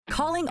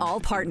Calling all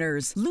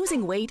partners.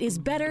 Losing weight is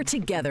better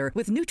together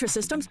with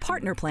Nutrisystem's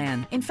Partner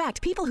Plan. In fact,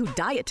 people who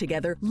diet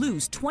together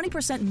lose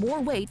 20%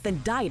 more weight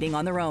than dieting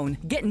on their own.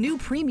 Get new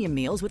premium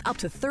meals with up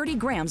to 30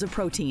 grams of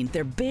protein.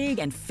 They're big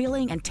and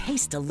filling and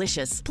taste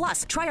delicious.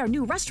 Plus, try our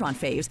new restaurant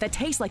faves that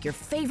taste like your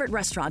favorite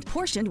restaurant,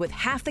 portioned with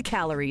half the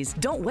calories.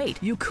 Don't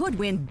wait. You could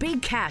win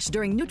big cash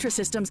during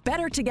Nutrisystem's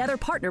Better Together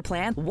Partner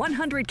Plan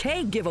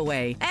 $100K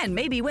giveaway. And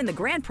maybe win the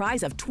grand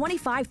prize of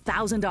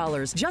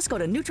 $25,000. Just go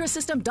to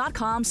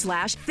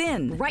Nutrisystem.com/thin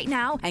right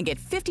now and get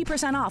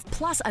 50% off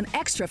plus an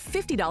extra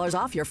 $50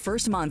 off your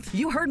first month.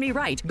 You heard me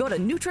right. Go to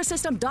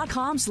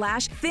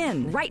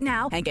Nutrisystem.com/thin right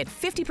now and get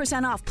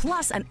 50% off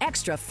plus an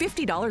extra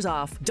 $50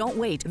 off. Don't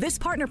wait. This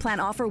Partner Plan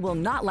offer will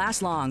not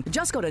last long.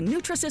 Just go to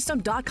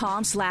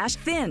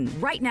Nutrisystem.com/thin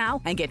right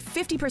now and get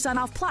 50%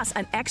 off plus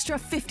an extra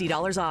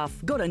 $50 off.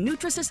 Go to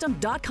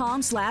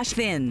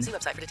Nutrisystem.com/thin. See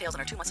website for details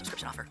on our 2-month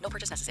subscription offer. No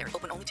purchase necessary.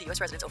 Open only to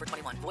U.S. residents over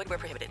 21. Void where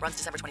prohibited. Runs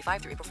December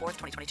 25 through April 4th,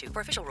 2022. For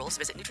official rules,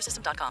 visit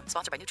Nutrisystem.com.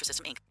 Sponsored by Nutrisystem,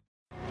 Inc.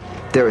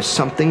 There is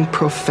something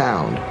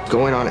profound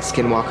going on at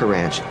Skinwalker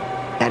Ranch,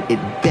 and it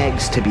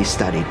begs to be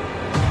studied.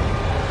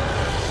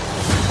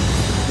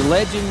 The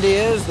legend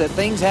is that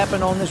things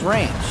happen on this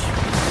ranch.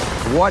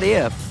 What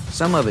if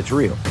some of it's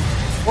real?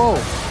 Whoa,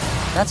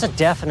 that's a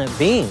definite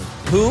being.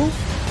 Who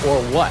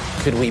or what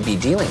could we be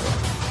dealing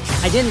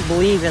with? I didn't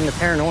believe in the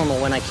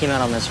paranormal when I came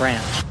out on this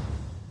ranch,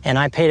 and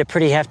I paid a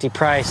pretty hefty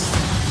price.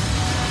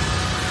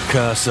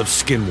 Curse of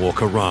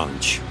Skinwalker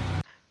Ranch.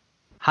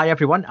 Hi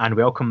everyone, and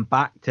welcome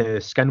back to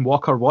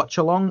Skinwalker Watch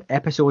Along,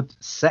 episode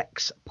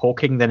 6,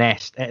 Poking the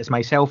Nest. It is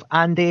myself,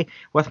 Andy,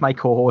 with my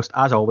co-host,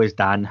 as always,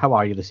 Dan. How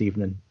are you this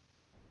evening?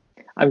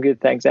 I'm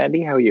good, thanks,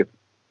 Andy. How are you?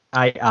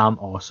 I am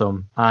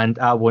awesome, and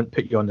I won't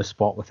put you on the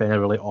spot with any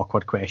really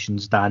awkward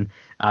questions, Dan,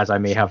 as I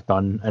may have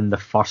done in the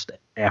first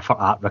effort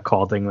at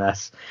recording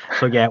this.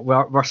 So yeah,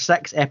 we're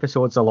 6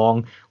 episodes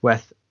along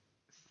with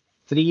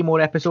 3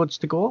 more episodes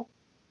to go.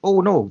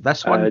 Oh no,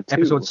 this one, 2.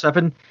 Episode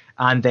 7,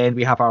 and then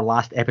we have our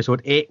last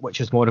episode 8, which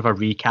is more of a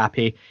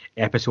recap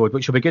episode,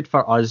 which will be good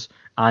for us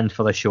and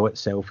for the show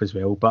itself as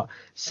well. But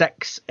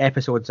 6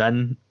 episodes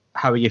in,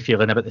 how are you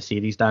feeling about the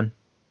series, Dan?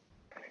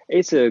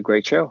 It's a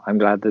great show. I'm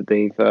glad that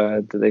they've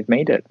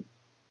made it.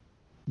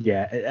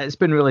 Yeah, it's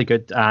been really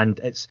good, and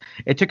it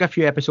took a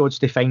few episodes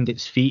to find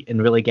its feet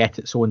and really get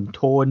its own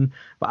tone.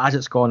 But as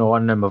it's gone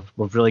on, and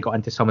we've really got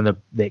into some of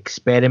the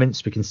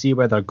experiments, we can see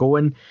where they're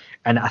going.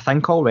 And I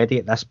think already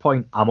at this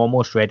point, I'm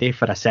almost ready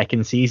for a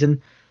second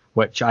season,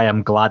 which I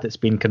am glad it's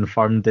been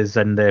confirmed is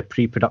in the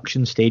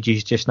pre-production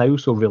stages just now.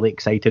 So really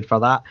excited for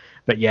that.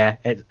 But yeah,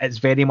 it's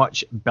very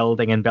much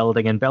building and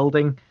building and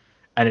building.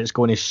 And it's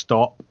going to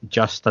stop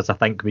just as I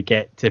think we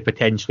get to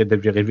potentially the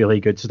really,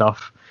 really good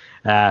stuff.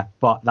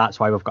 But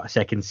that's why we've got a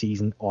second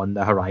season on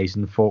the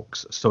horizon,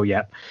 folks. So,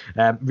 yeah,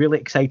 really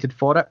excited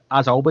for it.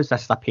 As always,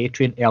 this is a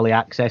Patreon early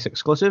access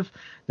exclusive.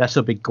 This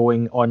will be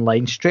going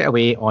online straight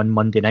away on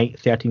Monday night,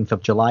 13th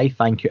of July.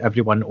 Thank you,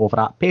 everyone, over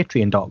at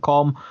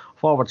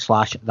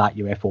patreon.com/That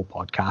UFO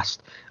podcast.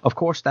 Of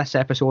course, this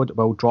episode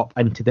will drop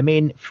into the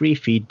main free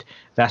feed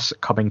this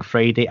coming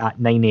Friday at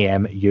 9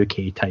 a.m.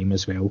 UK time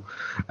as well.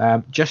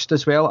 Just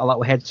as well, a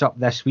little heads up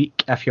this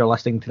week, if you're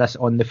listening to this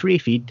on the free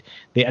feed,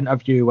 the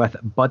interview with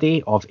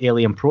Buddy of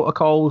Alien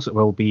Protocols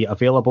will be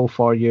available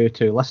for you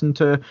to listen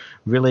to.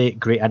 Really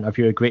great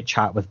interview, great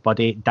chat with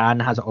Buddy. Dan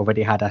has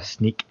already had a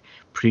sneak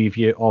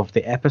preview of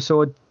the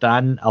episode.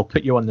 Dan, I'll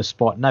put you on the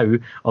spot now,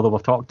 although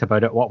we've talked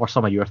about it. What were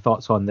some of your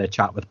thoughts on the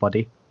chat with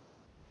Buddy?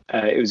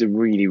 It was a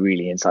really,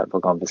 really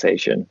insightful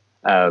conversation.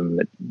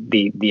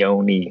 The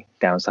only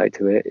downside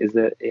to it is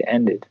that it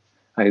ended.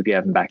 I hope you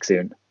have him back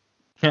soon.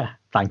 Yeah,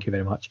 thank you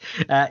very much.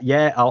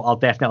 Yeah, I'll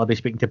definitely be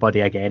speaking to Buddy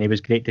again. He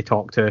was great to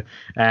talk to.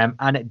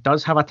 And it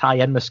does have a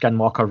tie-in with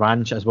Skinwalker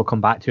Ranch, as we'll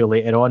come back to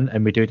later on,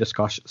 and we do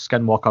discuss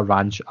Skinwalker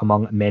Ranch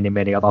among many,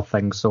 many other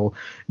things. So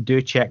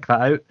do check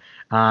that out.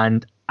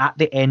 And at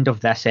the end of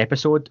this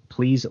episode,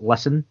 please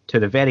listen to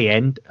the very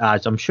end,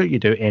 as I'm sure you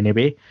do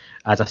anyway,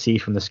 as I see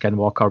from the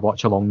Skinwalker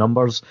watch-along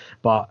numbers.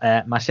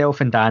 But myself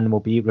and Dan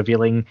will be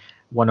revealing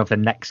one of the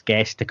next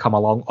guests to come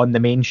along on the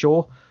main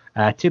show.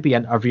 To be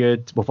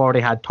interviewed. We've already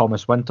had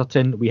Thomas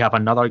Winterton. We have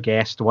another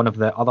guest, one of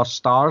the other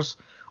stars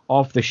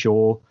of the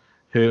show,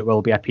 who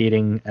will be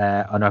appearing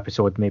on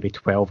episode maybe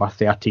 12 or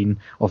 13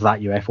 of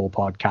That UFO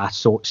podcast.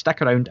 So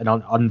stick around and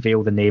I'll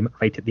unveil the name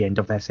right at the end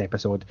of this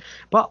episode.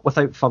 But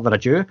without further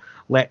ado,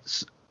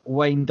 let's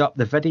wind up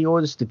the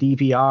videos, the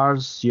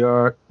DVRs,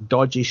 your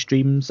dodgy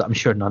streams that I'm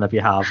sure none of you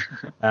have.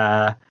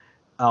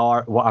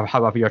 Or whatever,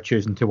 however you're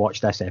choosing to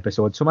watch this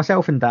episode. So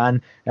myself and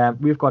Dan,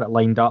 we've got it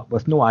lined up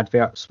with no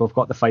adverts. We've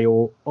got the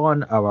file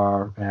on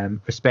our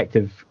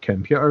respective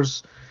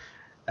computers.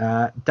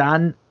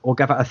 Dan, we'll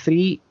give it a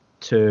 3,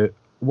 2,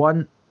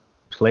 1,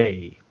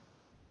 play.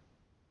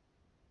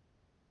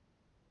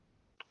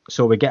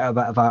 So we get a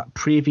bit of a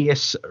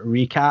previous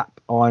recap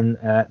on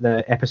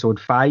the episode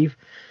 5.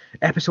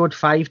 Episode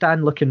 5,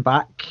 Dan, looking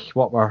back,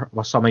 what were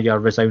some of your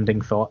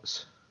resounding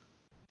thoughts?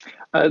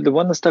 The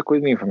one that stuck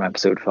with me from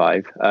episode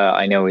 5,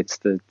 I know it's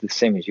the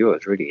same as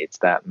yours, really. It's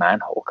that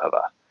manhole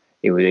cover.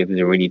 it was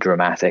a really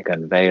dramatic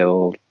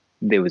unveil.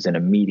 There was an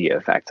immediate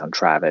effect on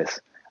Travis.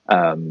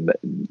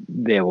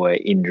 There were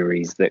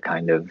injuries that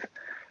kind of,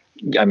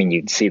 I mean,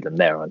 you'd see them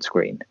there on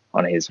screen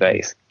on his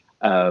face.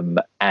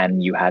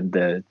 And you had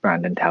the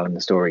Brandon telling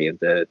the story of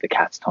the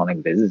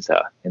catatonic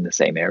visitor in the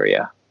same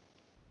area.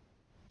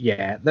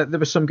 Yeah, there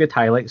was some good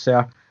highlights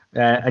there.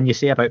 And you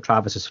say about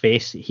Travis's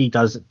face, he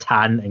does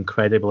tan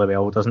incredibly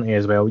well, doesn't he,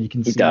 as well? You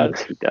can see he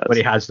does. where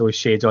he has those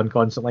shades on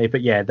constantly.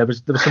 But yeah, there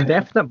was some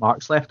definite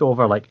marks left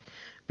over, like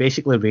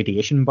basically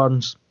radiation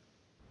burns.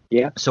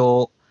 Yeah.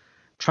 So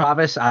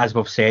Travis, as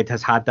we've said,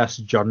 has had this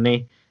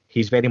journey.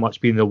 He's very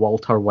much been the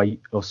Walter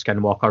White of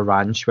Skinwalker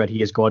Ranch, where he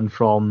has gone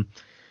from,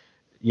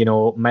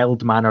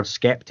 mild-mannered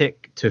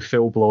skeptic to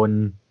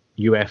full-blown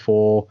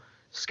UFO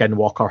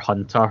Skinwalker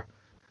hunter,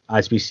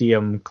 as we see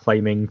him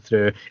climbing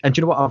through. And do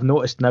you know what I've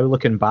noticed now,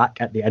 looking back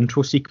at the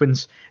intro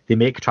sequence? They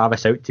make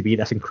Travis out to be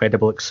this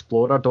incredible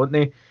explorer, don't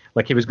they?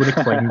 Like he was going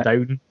to climb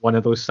down one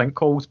of those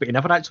sinkholes, but he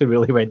never actually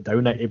really went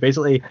down it. He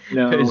basically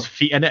put his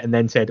feet in it and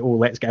then said, "Oh,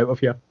 let's get out of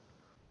here."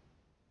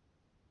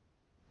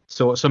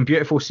 So some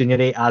beautiful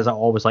scenery, as I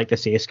always like to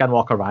say.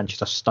 Skinwalker Ranch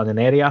is a stunning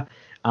area,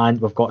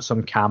 and we've got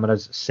some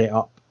cameras set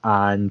up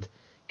and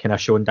kind of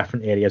showing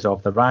different areas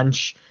of the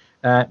ranch.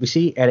 We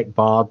see Eric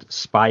Bard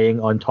spying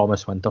on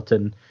Thomas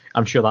Winterton.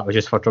 I'm sure that was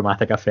just for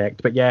dramatic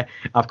effect. But yeah,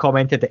 I've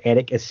commented that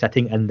Eric is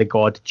sitting in the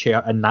God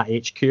chair in that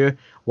HQ.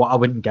 What I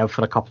wouldn't give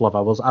for a couple of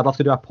hours. I'd love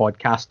to do a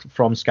podcast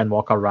from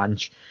Skinwalker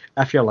Ranch.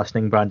 If you're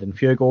listening, Brandon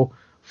Fugo,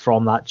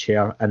 from that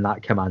chair in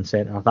that command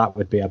centre, that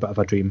would be a bit of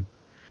a dream.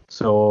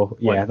 So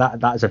yeah,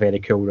 that is a very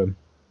cool room.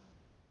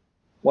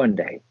 One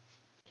day,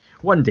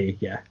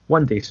 yeah.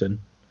 One day soon.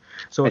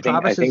 So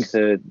I think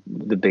the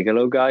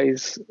Bigelow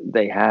guys,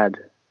 they had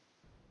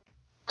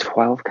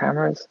 12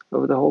 cameras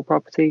over the whole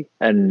property,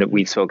 and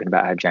we've spoken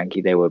about how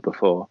janky they were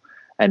before,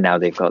 and now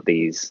they've got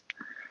these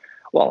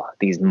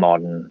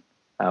modern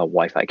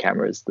Wi-Fi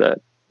cameras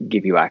that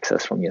give you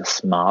access from your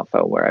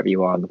smartphone wherever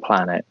you are on the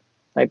planet.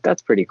 Like,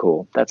 that's pretty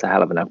cool. That's a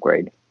hell of an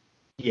upgrade.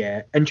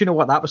 Yeah, and do you know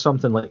what? That was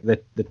something like the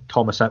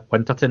Thomas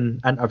Winterton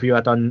interview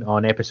I done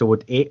on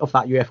episode 8 of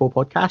that UFO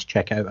podcast.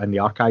 Check it out in the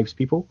archives,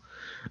 people.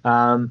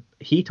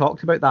 He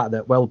talked about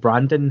that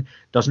Brandon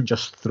doesn't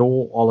just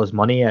throw all his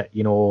money at,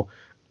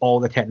 all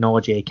the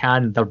technology he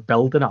can. They're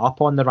building it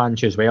up on the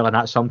ranch as well, and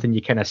that's something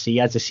you kind of see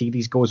as the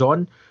series goes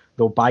on.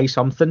 They'll buy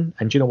something,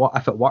 and do you know what?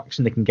 If it works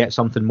and they can get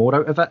something more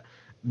out of it,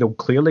 they'll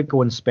clearly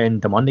go and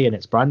spend the money, and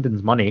it's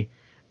Brandon's money,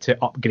 to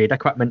upgrade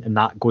equipment, and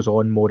that goes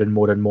on more and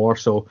more and more.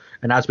 So,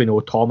 and as we know,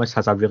 Thomas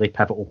has a really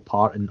pivotal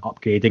part in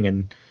upgrading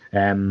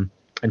and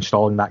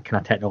installing that kind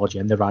of technology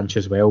in the ranch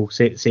as well.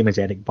 Same as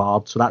Eric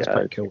Bard. So that's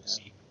pretty cool to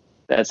see.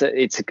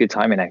 It's a good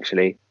timing,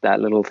 actually.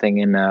 That little thing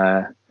in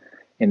their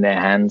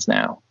hands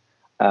now.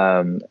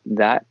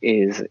 That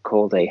is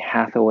called a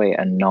Hathaway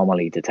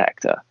anomaly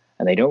detector,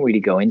 and they don't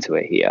really go into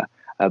it here.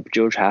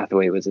 George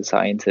Hathaway was a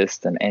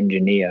scientist and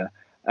engineer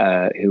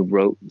who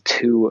wrote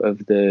 2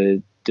 of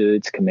the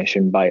dudes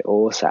commissioned by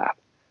ORSAP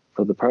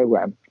for the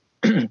program.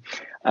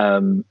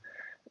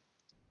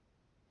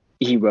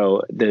 He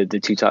wrote the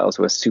 2 titles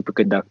were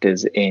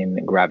Superconductors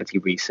in Gravity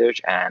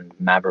Research and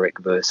Maverick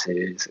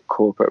versus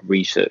Corporate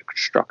Research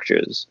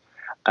Structures.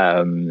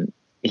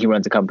 He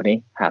runs a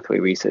company, Hathaway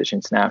Research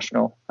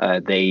International.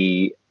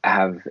 They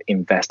have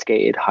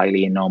investigated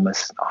highly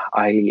anomalous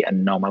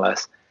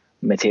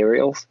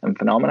materials and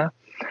phenomena.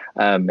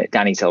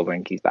 Danny Silver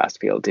and Keith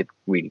Bastfield did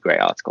really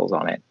great articles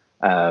on it.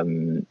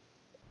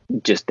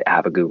 Just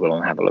have a Google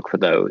and have a look for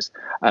those.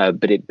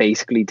 But it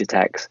basically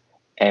detects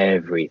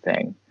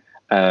everything.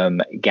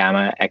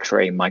 Gamma,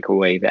 X-ray,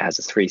 microwave. It has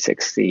a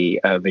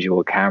 360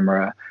 visual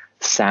camera.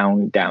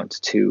 Sound down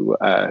to 2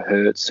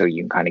 hertz, so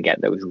you can kind of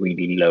get those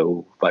really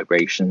low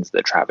vibrations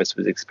that Travis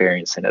was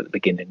experiencing at the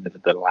beginning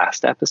of the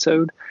last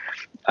episode.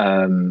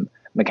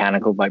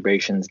 Mechanical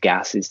vibrations,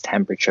 gases,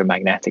 temperature,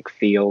 magnetic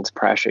fields,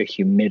 pressure,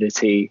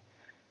 humidity.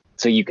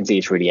 So you can see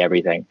it's really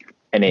everything.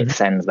 And it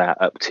sends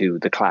that up to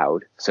the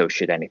cloud. So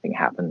should anything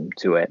happen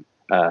to it,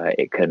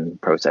 it can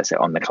process it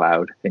on the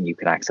cloud, and you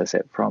can access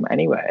it from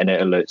anywhere. And it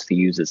alerts the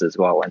users as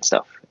well and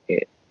stuff.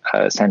 It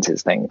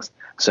senses things.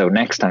 So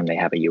next time they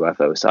have a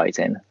UFO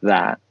sighting,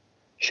 that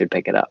should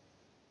pick it up.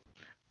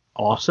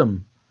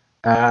 Awesome.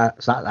 So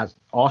that's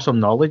awesome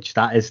knowledge.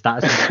 That is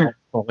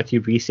quality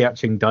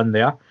researching done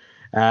there.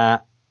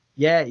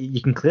 Yeah,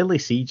 you can clearly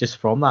see just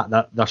from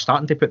that they're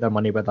starting to put their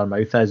money where their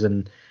mouth is,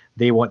 and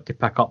they want to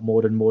pick up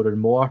more and more and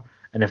more.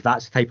 And if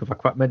that's the type of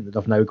equipment that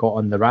they've now got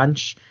on the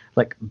ranch,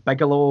 like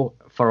Bigelow,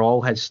 for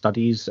all his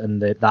studies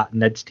and that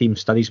NIDS team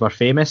studies were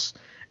famous,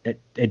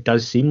 it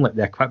does seem like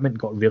the equipment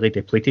got really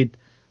depleted.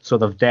 So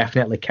they've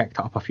definitely kicked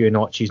up a few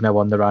notches now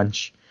on the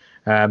ranch.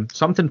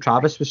 Something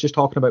Travis was just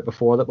talking about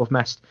before that we've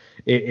missed.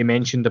 He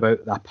mentioned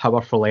about that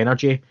powerful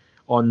energy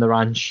on the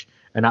ranch,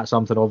 and that's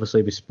something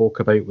obviously we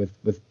spoke about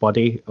with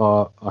Buddy,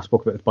 or I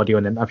spoke about with Buddy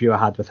on an interview I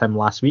had with him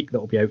last week that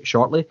will be out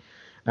shortly.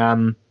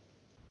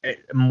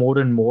 More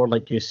and more,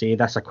 like you say,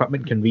 this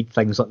equipment can read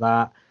things like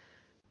that.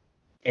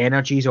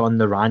 Energies on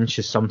the ranch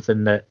is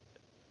something that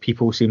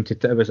people seem to.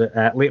 It was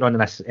later on in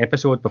this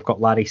episode, we've got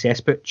Larry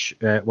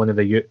Sespuch, one of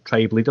the Ute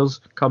tribe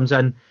leaders, comes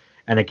in,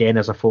 and again,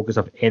 there's a focus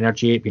of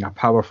energy, it being a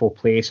powerful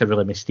place, a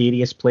really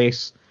mysterious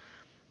place.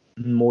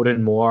 More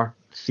and more,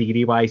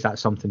 theory-wise,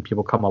 that's something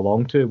people come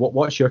along to.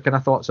 What's your kind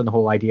of thoughts on the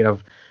whole idea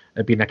of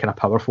it being a kind of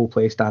powerful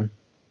place, Dan?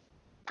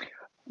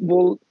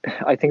 Well,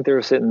 I think there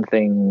are certain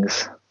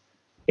things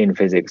in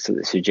physics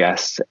that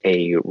suggest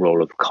a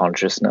role of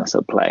consciousness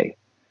at play.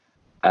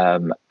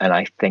 And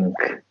I think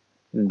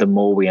the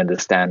more we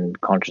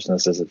understand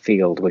consciousness as a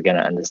field, we're going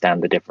to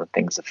understand the different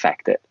things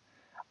affect it.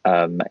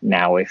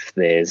 Now, if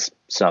there's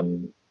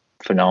some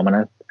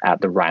phenomena at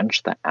the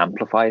ranch that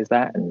amplifies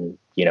that and,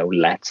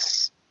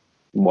 lets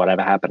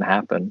whatever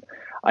happen,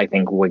 I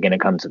think we're going to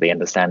come to the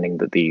understanding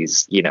that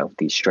these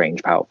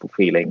strange, powerful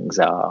feelings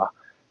are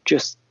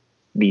just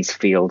these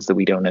fields that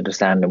we don't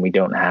understand and we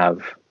don't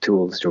have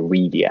tools to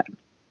read yet.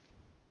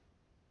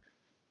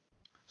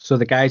 So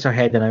the guys are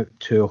heading out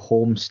to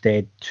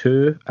Homestead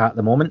 2 at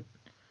the moment.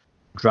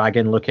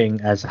 Dragon looking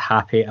as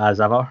happy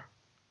as ever.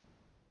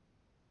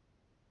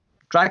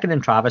 Dragon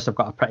and Travis have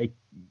got a pretty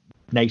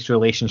nice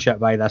relationship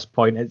by this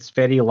point. It's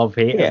very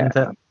love-hate, isn't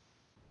it?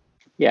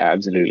 Yeah,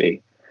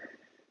 absolutely.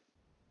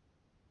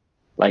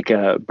 Like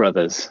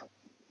brothers.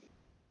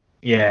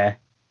 Yeah.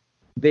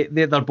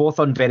 They're both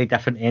on very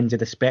different ends of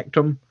the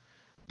spectrum,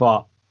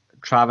 but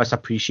Travis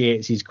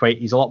appreciates he's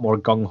a lot more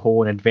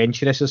gung-ho and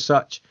adventurous as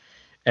such.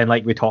 And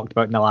like we talked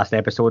about in the last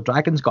episode,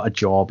 Dragon's got a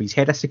job. He's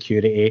head of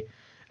security.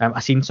 I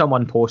seen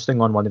someone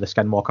posting on one of the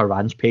Skinwalker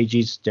Ranch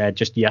pages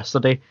just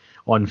yesterday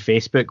on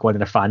Facebook, one of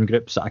the fan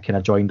groups that I kind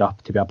of joined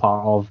up to be a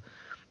part of.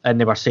 And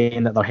they were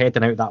saying that they're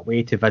heading out that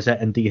way to visit,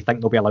 and do you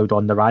think they'll be allowed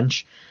on the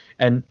ranch?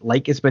 And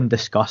like it's been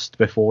discussed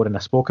before, and I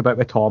spoke about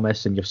with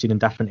Thomas, and you've seen in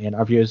different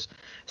interviews,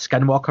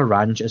 Skinwalker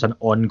Ranch is an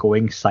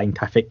ongoing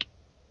scientific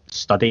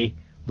study.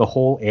 The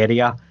whole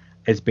area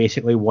is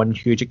basically one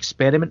huge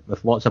experiment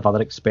with lots of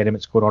other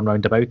experiments going on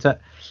round about it.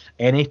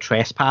 Any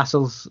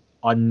trespassers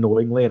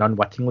unknowingly and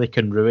unwittingly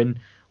can ruin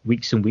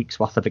weeks and weeks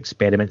worth of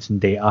experiments and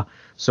data.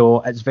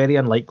 So it's very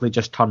unlikely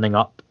just turning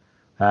up.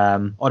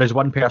 Or as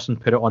one person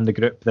put it on the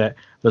group, that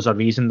there's a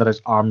reason there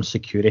is armed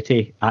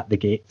security at the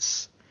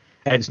gates.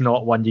 It's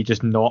not one you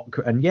just knock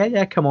and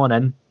come on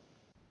in.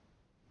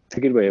 It's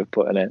a good way of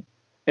putting it.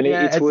 And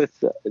it's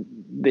worth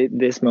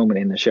this moment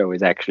in the show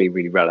is actually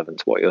really relevant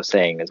to what you're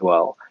saying as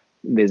well.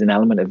 There's an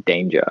element of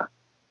danger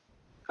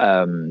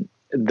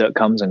that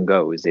comes and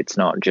goes. It's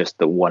not just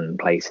that one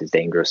place is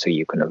dangerous so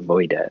you can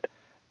avoid it.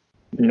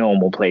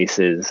 Normal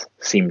places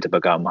seem to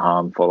become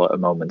harmful at a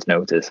moment's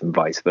notice and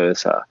vice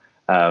versa.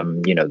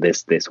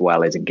 This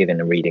well isn't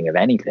given a reading of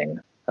anything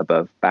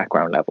above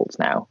background levels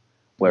now,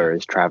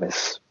 whereas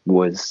Travis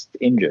was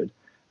injured.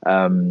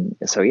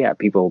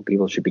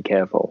 People should be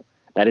careful.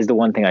 That is the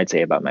one thing I'd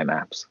say about my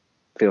maps.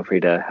 Feel free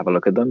to have a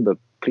look at them, but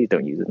please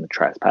don't use them to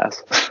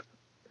trespass.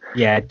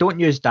 Yeah, don't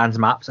use Dan's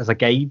maps as a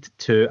guide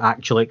to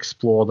actually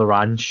explore the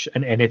ranch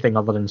in anything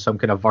other than some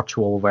kind of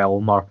virtual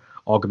realm or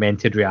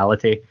augmented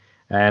reality.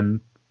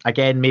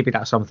 Again, maybe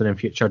that's something in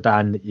future,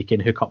 Dan, that you can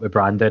hook up with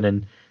Brandon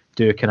and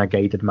do kind of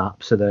guided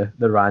maps of the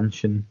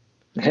ranch. And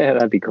yeah,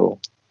 that'd be cool.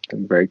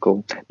 That'd be very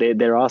cool.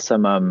 There are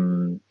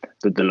some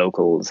the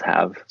locals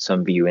have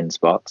some viewing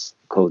spots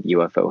called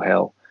UFO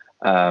Hill,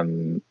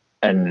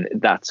 and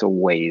that's a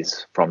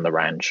ways from the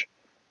ranch.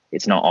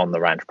 It's not on the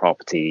ranch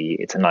property.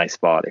 It's a nice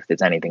spot. If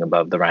there's anything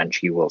above the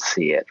ranch, you will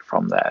see it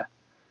from there.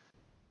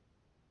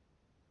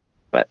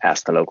 But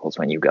ask the locals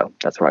when you go.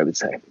 That's what I would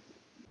say.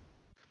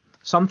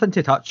 Something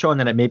to touch on,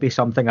 and it may be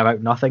something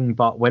about nothing,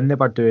 but when they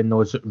were doing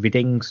those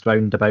readings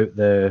round about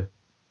the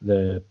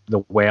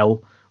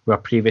well, where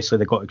previously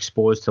they got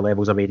exposed to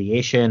levels of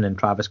radiation and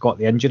Travis got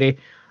the injury,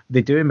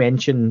 they do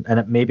mention, and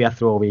it may be a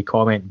throwaway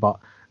comment, but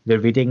the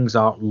readings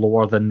are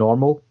lower than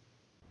normal.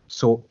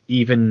 So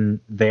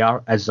even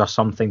there, is there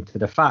something to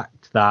the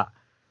fact that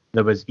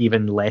there was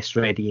even less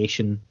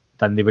radiation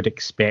than they would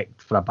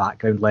expect for a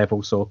background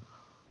level? So,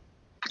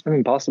 I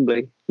mean,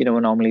 possibly.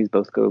 Anomalies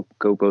both go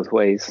both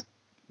ways.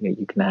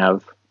 You can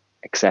have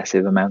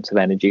excessive amounts of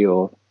energy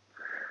or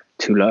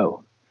too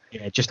low.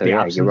 Yeah, just so, the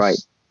absence. You're right.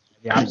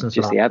 The absence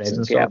just of the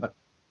absence, yeah. Of it.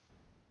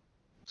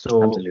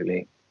 So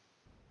absolutely.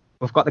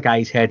 We've got the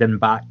guys heading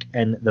back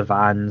in the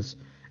vans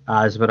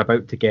as we're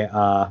about to get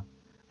a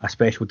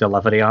special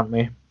delivery, aren't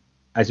we?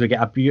 As we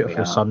get a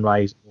beautiful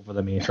sunrise over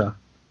the mesa.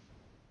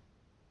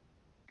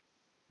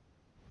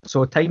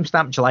 So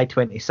timestamp July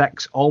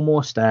 26,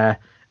 almost a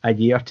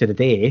year to the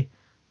day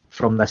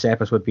from this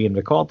episode being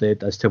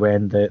recorded as to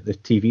when the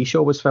TV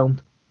show was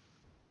filmed.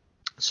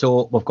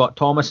 So we've got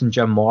Thomas and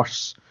Jim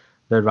Morse,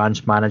 the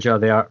ranch manager,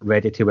 there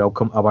ready to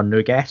welcome our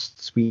new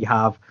guests. We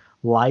have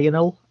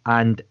Lionel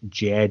and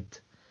Jed.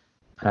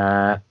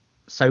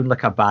 Sound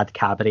like a bad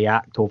cabaret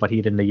act over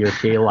here in the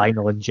UK,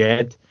 Lionel and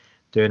Jed,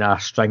 doing a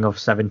string of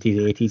 70s,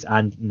 80s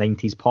and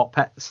 90s pop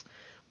hits.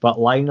 But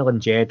Lionel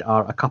and Jed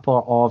are a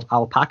couple of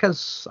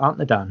alpacas, aren't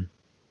they, Dan?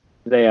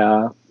 They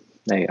are.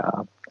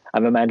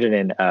 I'm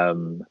imagining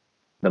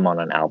them on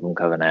an album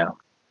cover now.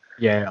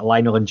 Yeah,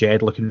 Lionel and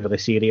Jed looking really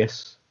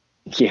serious.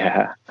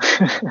 Yeah.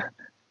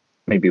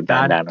 Maybe a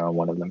bandana on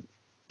one of them.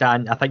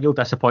 Dan, I think you'll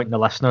disappoint the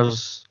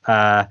listeners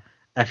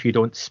if you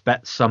don't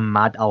spit some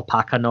mad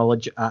alpaca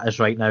knowledge at us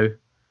right now.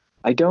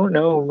 I don't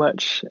know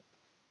much,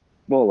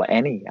 well,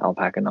 any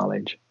alpaca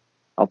knowledge.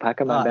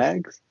 Alpaca my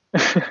bags?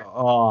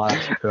 Oh,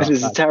 this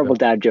is a terrible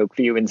dad joke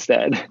for you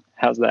instead.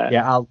 How's that?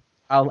 Yeah,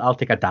 I'll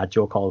take a dad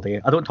joke all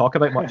day. I don't talk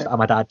about much that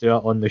I'm a dad do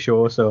it on the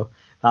show, so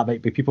that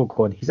might be people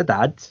going, he's a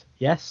dad.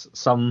 Yes,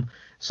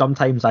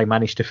 sometimes I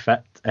manage to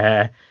fit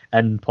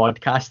in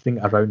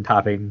podcasting around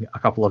having a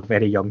couple of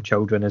very young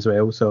children as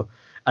well. So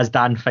as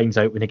Dan finds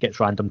out when he gets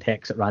random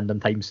texts at random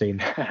times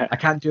saying, I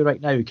can't do it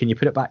right now, can you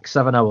put it back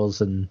 7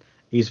 hours? And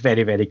he's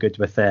very, very good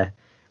with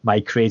my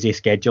crazy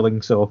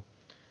scheduling. So,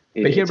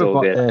 but here we've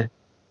got the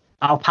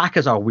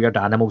alpacas are weird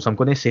animals. I'm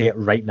going to say it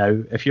right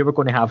now. If you were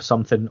going to have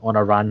something on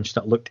a ranch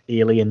that looked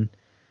alien,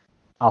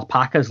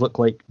 alpacas look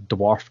like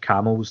dwarf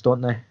camels, don't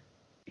they?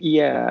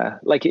 Yeah,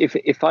 like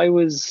if I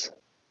was,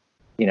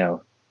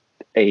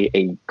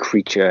 a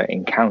creature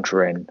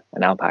encountering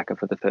an alpaca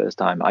for the first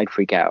time, I'd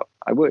freak out.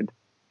 I would.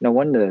 No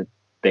wonder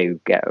they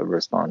get a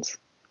response,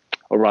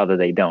 or rather,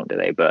 they don't, do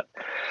they? But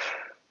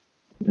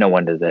no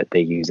wonder that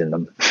they're using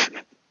them.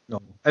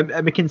 No,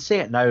 and we can say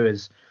it now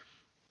as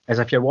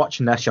if you're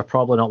watching this, you're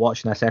probably not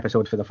watching this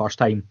episode for the first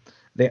time.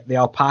 The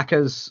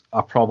alpacas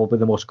are probably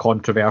the most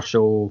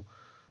controversial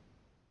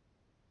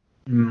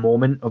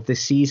moment of the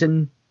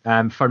season.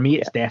 For me,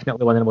 it's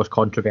definitely one of the most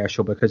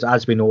controversial because,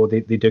 as we know, they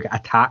do get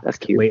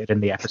attacked later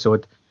in the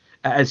episode.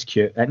 It is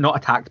cute. Not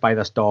attacked by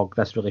this dog,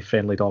 this really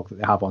friendly dog that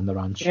they have on the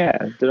ranch. Yeah,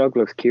 the dog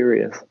looks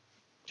curious. Do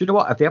you know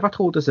what? Have they ever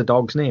told us the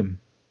dog's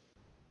name?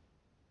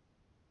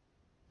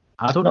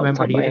 I don't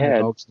remember hearing the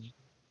dog's name.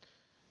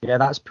 Yeah,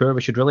 that's poor.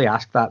 We should really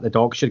ask that. The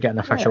dog should get an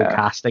official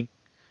casting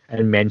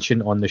and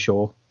mention on the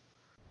show.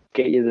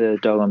 Get you the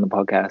dog on the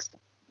podcast.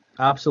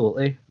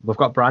 Absolutely. We've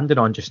got Brandon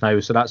on just now,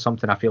 so that's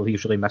something I feel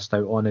he's really missed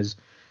out on is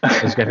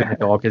giving the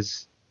dog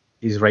his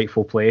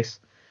rightful place.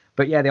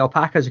 But yeah, the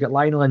alpacas, you've got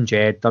Lionel and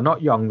Jed. They're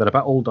not young, they're a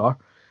bit older,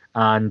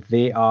 and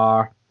they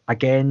are,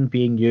 again,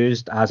 being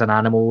used as an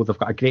animal. They've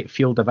got a great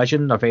field of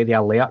vision. They're very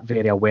alert,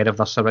 very aware of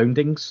their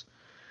surroundings.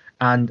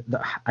 And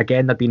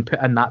again, they've been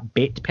put in that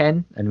bait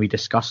pen, and we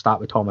discussed that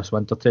with Thomas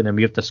Winterton, and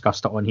we've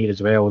discussed it on here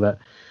as well, that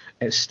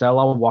it's still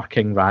a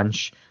working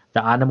ranch.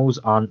 The animals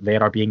aren't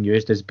there or being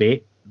used as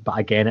bait, but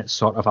again, it's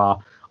sort of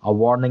a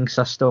warning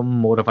system,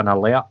 more of an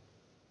alert.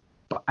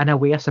 But in a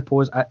way, I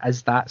suppose,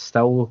 is that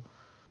still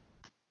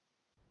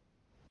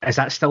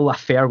a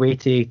fair way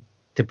to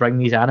bring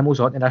these animals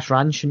onto this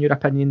ranch, in your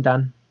opinion,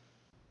 Dan?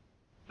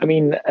 I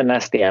mean,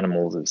 unless the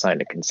animals have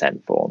signed a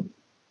consent form,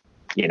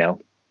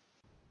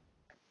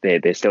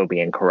 they're still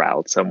being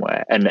corralled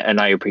somewhere. And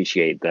I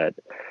appreciate that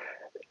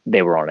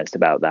they were honest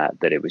about that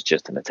it was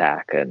just an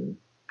attack, and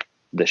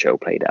the show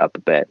played it up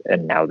a bit,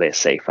 and now they're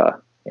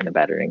safer in a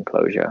better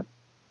enclosure.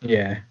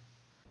 Yeah.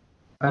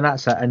 And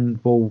that's it. And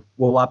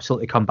we'll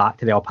absolutely come back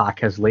to the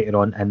alpacas later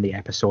on in the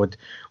episode.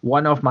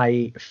 One of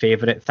my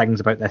favourite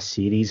things about this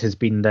series has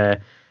been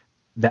the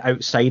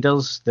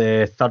outsiders,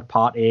 the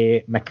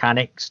third-party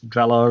mechanics,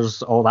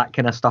 drillers, all that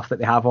kind of stuff that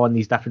they have on,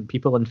 these different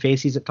people and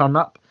faces that turn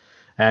up.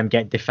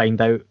 Getting to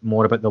find out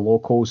more about the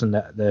locals and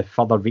the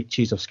further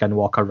reaches of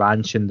Skinwalker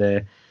Ranch and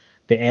the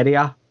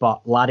area.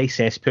 But Larry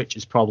Sespuch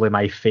is probably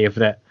my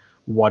favourite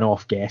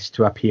one-off guest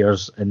who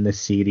appears in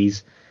this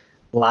series.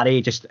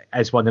 Larry just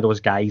is one of those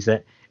guys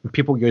that when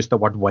people use the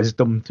word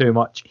wisdom too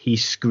much, he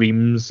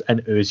screams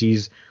and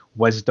oozes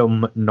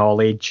wisdom,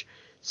 knowledge,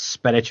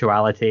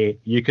 spirituality.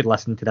 You could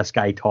listen to this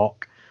guy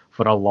talk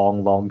for a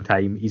long, long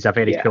time. He's a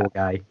very cool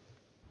guy.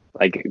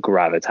 Like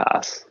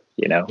gravitas,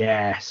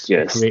 Yes.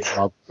 Just great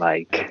word.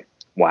 like,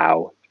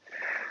 wow.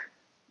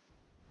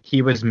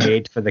 He was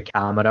made for the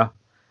camera.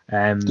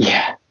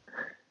 Yeah.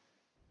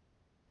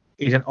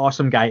 He's an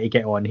awesome guy to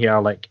get on here.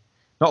 Like,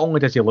 not only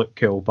does he look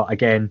cool, but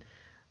again,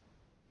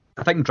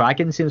 I think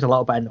Dragon seems a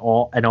little bit in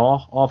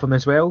awe of him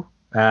as well.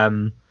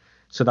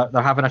 So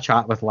they're having a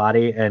chat with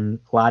Larry, and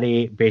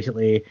Larry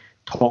basically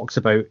talks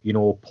about,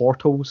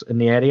 portals in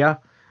the area.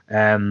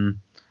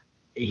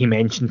 He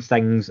mentions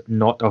things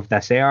not of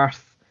this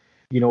earth.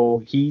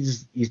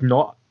 He's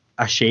not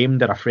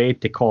ashamed or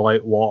afraid to call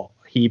out what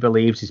he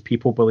believes, his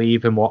people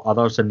believe, and what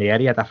others in the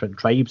area, different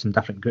tribes and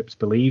different groups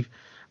believe,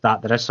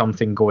 that there is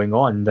something going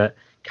on that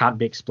can't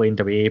be explained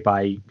away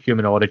by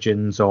human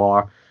origins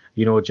or,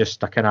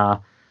 just a kind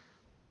of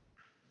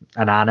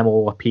an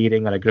animal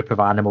appearing or a group of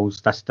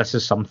animals. This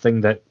is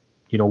something that,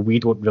 we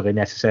don't really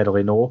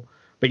necessarily know.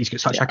 But he's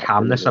got such a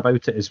calmness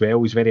about it as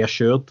well. He's very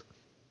assured.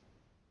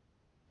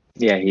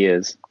 Yeah, he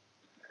is.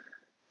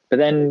 But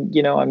then,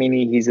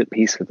 he's at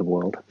peace with the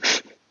world.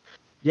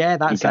 Yeah,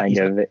 that's he kind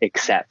of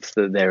accepts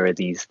that there are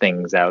these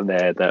things out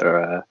there that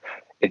are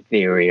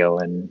ethereal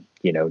and,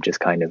 just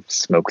kind of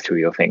smoke through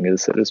your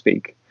fingers, so to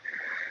speak.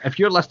 If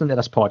you're listening to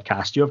this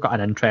podcast, you've got an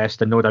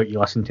interest, and no doubt you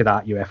listen to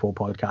that UFO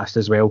podcast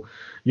as well.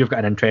 You've got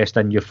an interest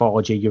in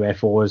ufology,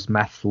 UFOs,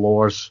 myth,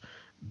 lores,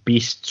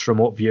 beasts,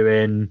 remote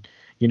viewing,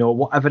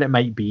 whatever it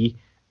might be.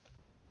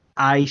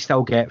 I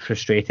still get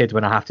frustrated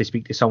when I have to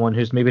speak to someone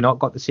who's maybe not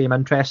got the same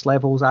interest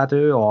levels I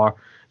do, or,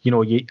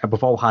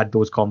 we've all had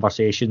those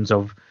conversations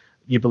of,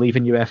 you believe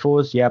in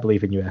UFOs? Yeah, I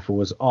believe in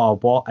UFOs. Oh,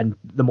 what? And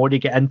the more you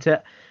get into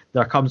it,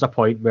 there comes a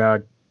point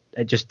where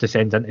it just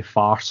descends into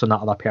farce on that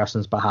other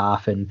person's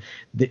behalf, and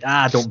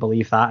I don't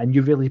believe that, and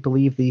you really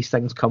believe these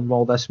things come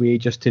all this way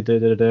just to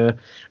do,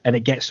 and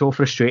it gets so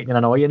frustrating and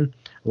annoying.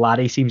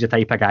 Larry seems the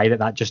type of guy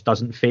that just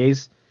doesn't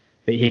phase,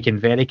 that he can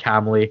very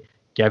calmly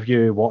give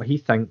you what he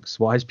thinks,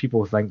 what his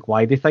people think,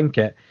 why they think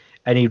it,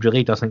 and he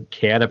really doesn't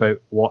care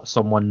about what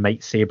someone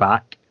might say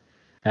back.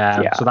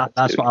 So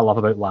that's what I love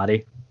about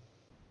Larry.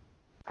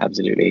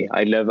 Absolutely.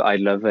 I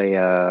love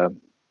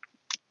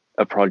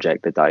a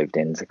project that dived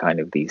into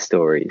kind of these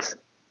stories.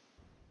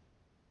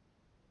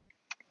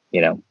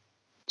 Do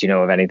you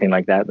know of anything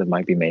like that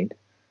might be made?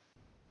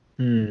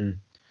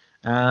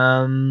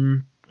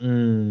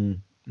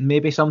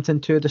 Maybe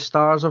something to the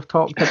stars I've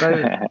talked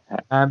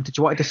about. Did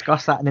you want to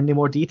discuss that in any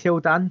more detail,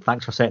 Dan?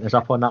 Thanks for setting us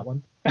up on that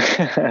one.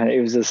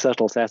 It was a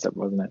subtle setup,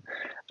 wasn't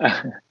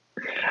it?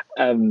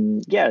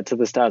 To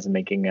the stars, and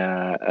making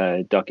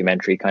a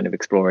documentary kind of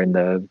exploring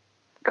the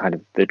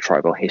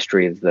tribal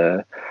history of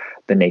the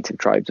native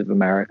tribes of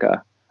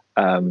America,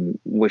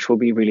 which will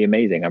be really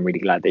amazing. I'm really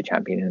glad they're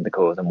championing the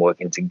cause and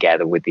working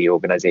together with the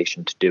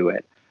organization to do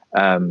it.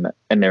 And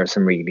there are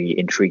some really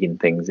intriguing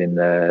things in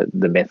the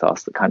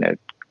mythos that kind of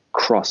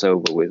cross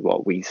over with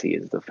what we see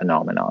as the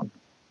phenomenon.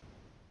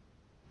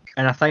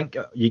 And I think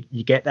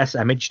you get this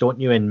image, don't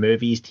you, in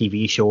movies,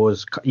 TV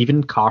shows,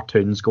 even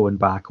cartoons going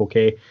back,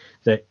 okay,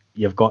 that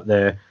you've got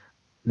the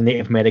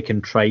Native American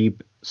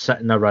tribe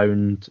sitting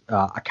around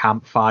a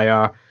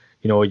campfire.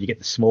 You get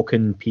the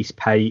smoking peace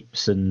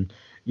pipes, and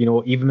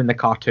even in the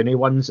cartoony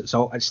ones, it's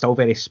still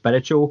very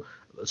spiritual.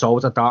 It's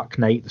always a dark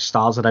night. The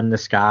stars are in the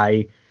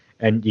sky,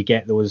 and you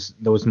get those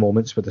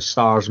moments where the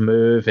stars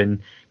move,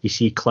 and you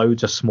see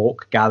clouds of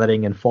smoke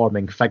gathering and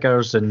forming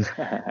figures. And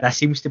that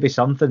seems to be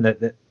something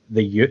that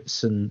the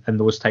Utes and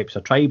those types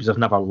of tribes have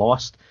never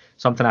lost.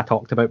 Something I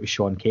talked about with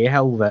Sean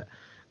Cahill, that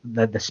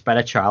the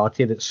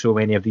spirituality that so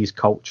many of these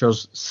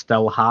cultures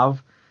still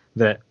have,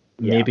 that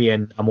maybe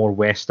in a more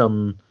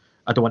Western,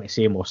 I don't want to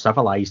say more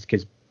civilized,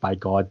 because by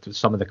God,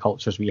 some of the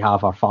cultures we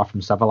have are far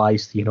from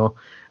civilized,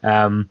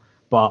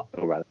 but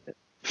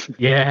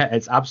yeah,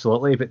 it's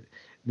absolutely. But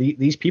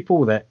these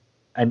people that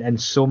in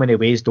so many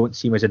ways don't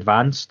seem as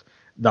advanced,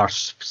 they're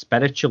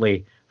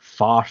spiritually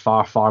far,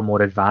 far, far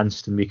more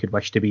advanced than we could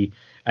wish to be.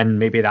 And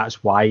maybe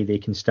that's why they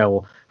can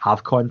still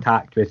have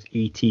contact with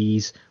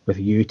ETs, with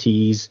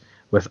UTs,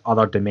 with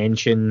other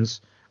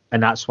dimensions.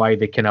 And that's why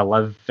they kind of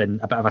live in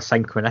a bit of a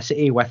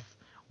synchronicity with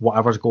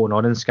whatever's going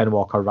on in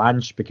Skinwalker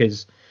Ranch.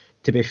 Because,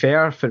 to be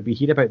fair, we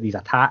hear about these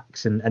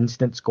attacks and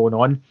incidents going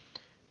on,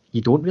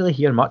 you don't really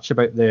hear much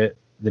about the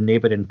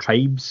neighbouring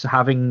tribes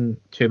having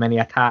too many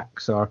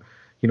attacks, or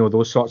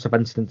those sorts of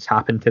incidents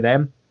happen to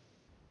them.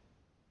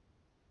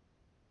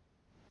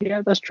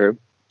 Yeah, that's true.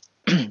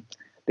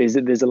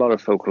 There's a lot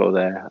of folklore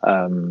there.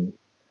 I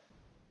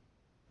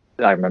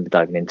remember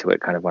diving into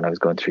it kind of when I was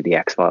going through the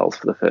X-Files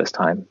for the first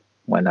time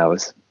when I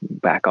was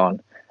back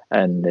on,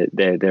 and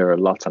there are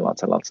lots and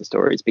lots and lots of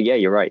stories. But yeah,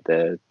 you're right.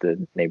 The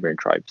neighbouring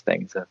tribes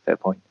thing's a fair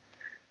point.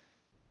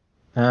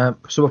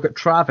 So we've got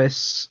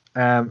Travis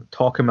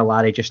talking with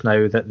Larry just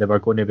now that they were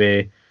going to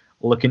be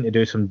looking to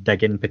do some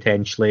digging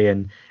potentially,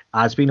 and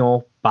as we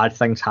know, bad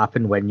things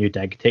happen when you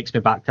dig. Takes me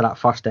back to that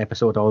first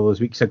episode all those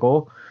weeks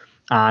ago,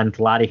 and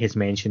Larry has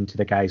mentioned to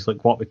the guys,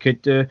 look, what we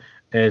could do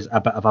is a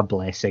bit of a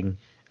blessing,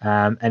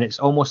 and it's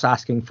almost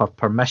asking for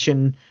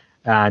permission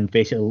and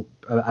basically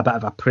a bit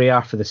of a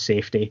prayer for the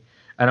safety.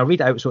 And I'll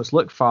read it out. So it's,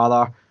 look,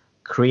 Father,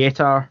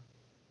 creator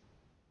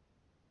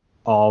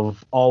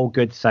of all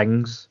good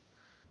things,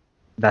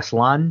 this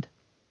land,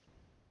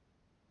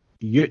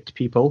 Ute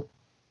people,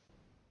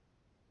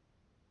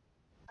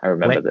 I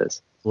remember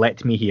this.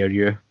 Let me hear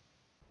you.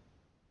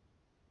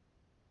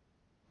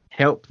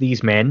 Help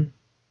these men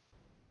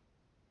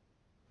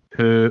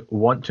who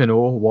want to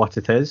know what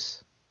it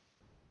is.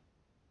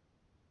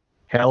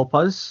 Help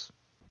us.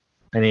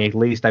 And he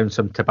lays down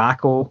some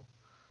tobacco.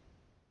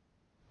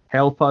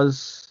 Help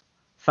us.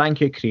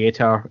 Thank you,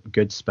 Creator,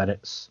 good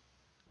spirits.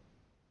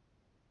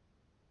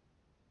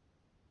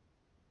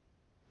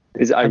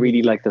 I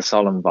really like the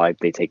solemn vibe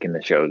they take in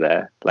the show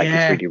there.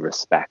 It's really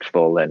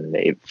respectful, and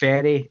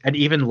very. And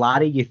even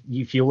Larry,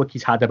 you feel like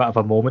he's had a bit of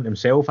a moment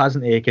himself,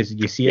 hasn't he? Because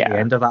you see at the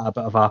end of that a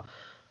bit of a.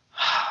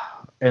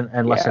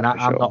 And listen,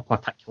 I'm not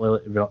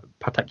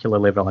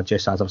particularly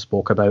religious, as I've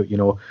spoke about.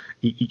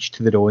 Each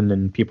to their own,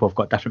 and people have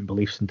got different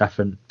beliefs and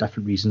different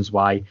reasons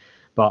why.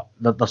 But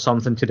there's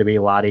something to the way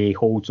Larry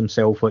holds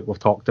himself, like we've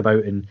talked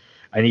about, and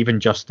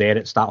even just there,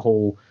 it's that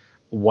whole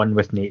one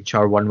with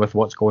nature, one with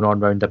what's going on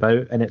round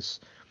about, and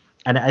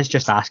it is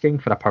just asking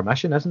for a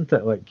permission, isn't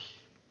it? Like,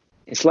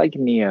 it's like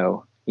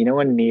Neo.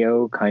 When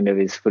Neo kind of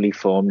is fully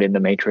formed in the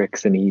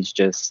Matrix, and he's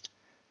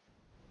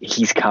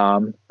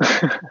calm.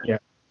 Yeah.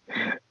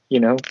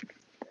 And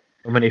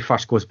when he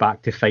first goes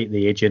back to fight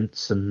the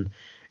agents, and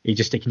He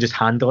can just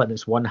handle it, and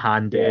it's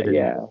one-handed.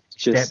 Yeah.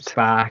 Steps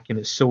back, and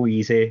it's so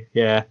easy.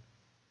 Yeah.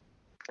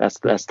 That's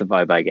the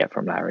vibe I get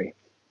from Larry.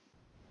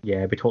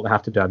 Yeah, we totally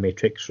have to do a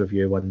Matrix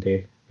review one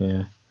day.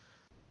 Yeah.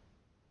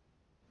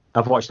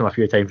 I've watched them a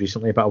few times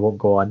recently, but I won't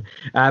go on.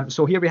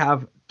 So here we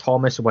have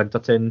Thomas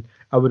Winterton,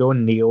 our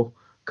own Neo,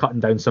 cutting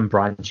down some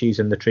branches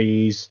in the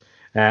trees.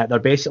 They're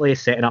basically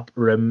setting up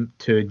room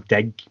to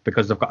dig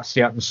because they've got a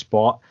certain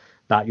spot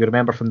that you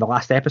remember from the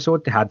last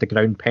episode. They had the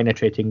ground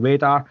penetrating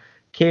radar,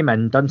 came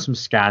in, done some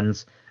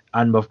scans,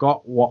 and we've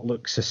got what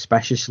looks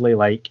suspiciously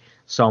like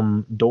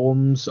some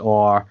domes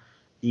or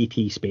ET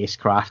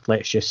spacecraft,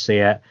 let's just say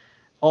it,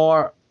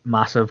 or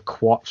massive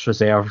quartz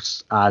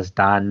reserves, as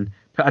Dan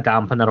put a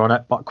dampener on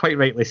it, but quite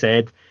rightly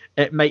said,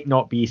 it might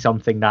not be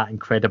something that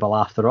incredible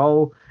after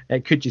all.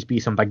 It could just be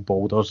some big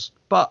boulders,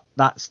 but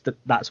that's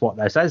what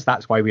this is.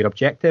 That's why we're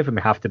objective, and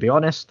we have to be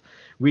honest.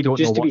 We don't.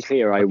 Just know to be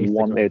clear, I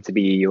want there to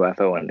be a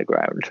UFO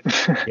underground.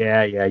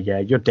 Yeah.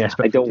 You're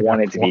desperate. I don't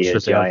want it to be a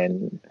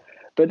giant,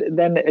 but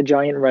then a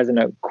giant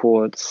resonant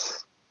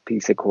quartz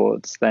piece of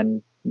quartz.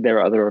 Then there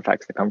are other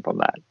effects that come from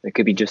that. It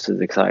could be just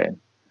as exciting.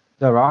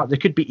 There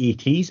could be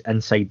ETs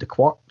inside the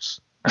quartz.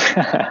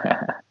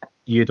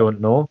 You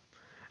don't know.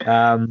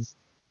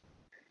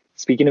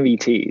 Speaking of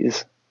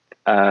ETs,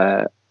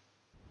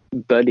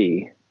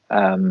 Buddy,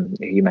 who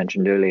you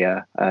mentioned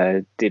earlier,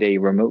 did a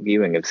remote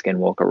viewing of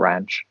Skinwalker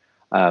Ranch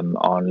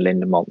on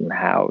Linda Moulton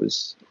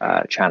Howe's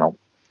channel,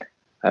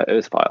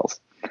 Earth Files.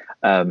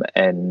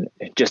 And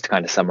just to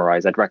kind of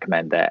summarize, I'd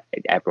recommend that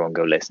everyone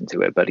go listen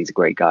to it. Buddy's a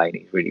great guy, and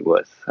he's really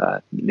worth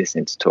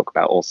listening to talk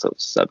about all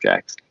sorts of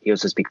subjects. He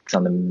also speaks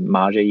on the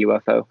Marja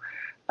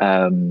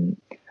UFO.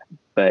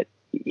 But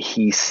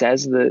he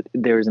says that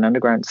there is an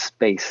underground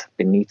space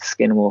beneath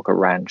Skinwalker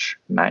Ranch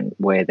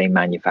where they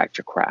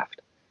manufacture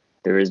craft.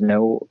 There is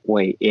no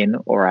way in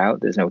or out.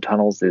 There's no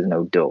tunnels. There's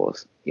no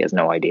doors. He has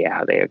no idea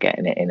how they are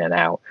getting it in and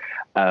out.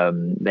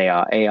 They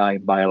are AI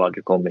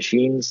biological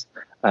machines,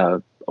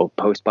 or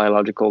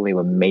post-biological. They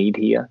were made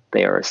here.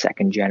 They are a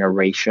second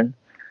generation.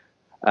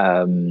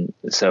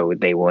 So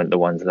they weren't the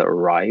ones that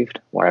arrived.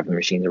 Whatever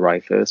machines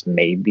arrived first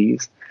made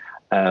these.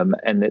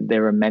 And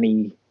there are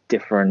many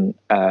different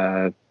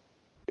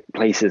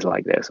places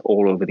like this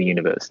all over the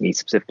universe. And he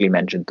specifically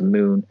mentioned the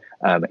moon,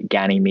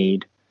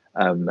 Ganymede,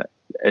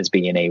 as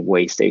being a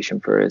way station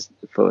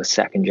for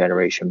second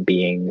generation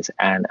beings,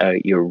 and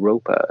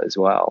Europa as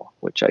well,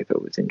 which I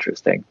thought was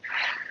interesting.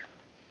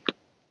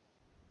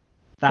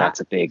 That's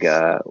a big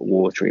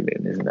watery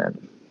moon, isn't it?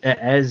 It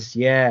is,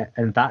 yeah.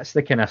 And that's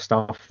the kind of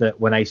stuff that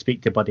when I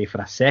speak to Buddy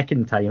for a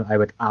second time, I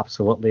would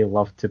absolutely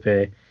love to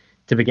be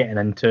getting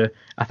into.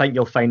 I think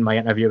you'll find my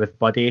interview with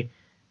Buddy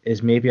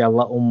is maybe a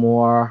little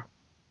more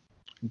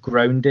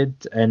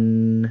grounded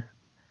in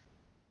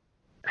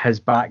his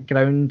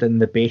background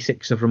and the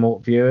basics of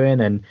remote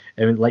viewing, and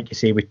like you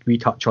say, we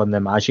touch on the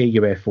Marja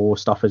UFO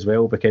stuff as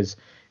well, because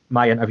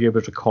my interview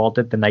was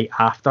recorded the night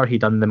after he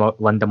done the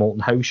Linda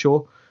Moulton Howe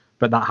show,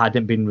 but that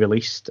hadn't been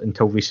released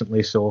until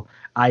recently, so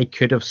I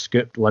could have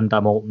scooped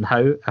Linda Moulton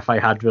Howe if I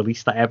had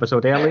released that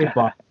episode early,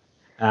 but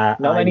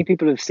not many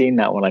people have seen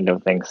that one, I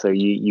don't think. So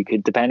you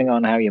could, depending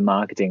on how your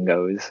marketing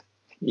goes,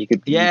 you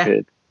could.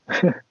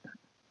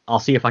 I'll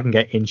see if I can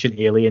get Ancient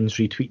Aliens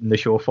retweeting the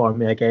show for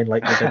me again,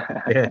 like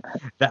the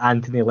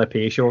Anthony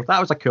LePay show. That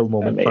was a cool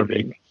moment for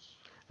me.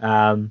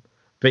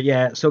 But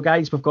yeah, so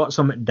guys, we've got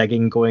some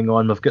digging going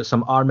on. We've got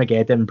some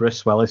Armageddon,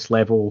 Bruce Willis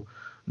level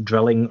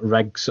drilling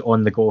rigs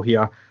on the go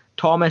here.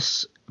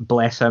 Thomas,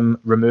 bless him,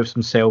 removes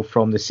himself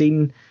from the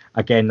scene.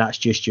 Again, that's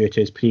just due to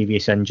his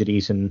previous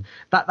injuries, and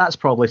that's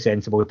probably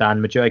sensible.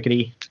 Dan, would you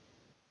agree?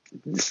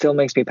 It still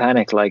makes me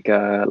panic, like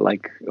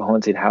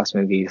haunted house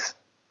movies,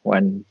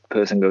 when a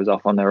person goes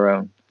off on their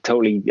own.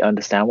 Totally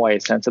understand why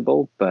it's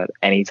sensible, but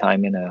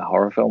anytime in a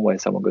horror film where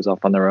someone goes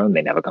off on their own,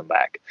 they never come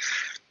back.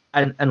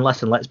 And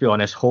listen, let's be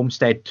honest,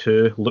 Homestead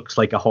 2 looks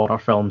like a horror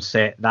film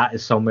set. That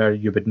is somewhere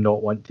you would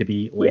not want to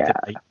be late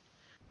at night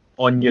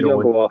on your own.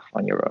 You don't go off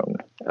on your own,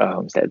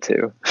 Homestead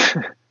 2.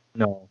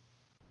 No.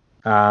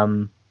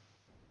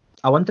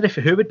 I wonder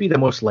who would be the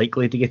most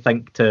likely, do you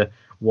think, to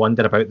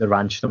wander about the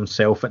ranch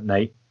themselves at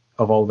night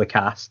of all the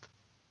cast?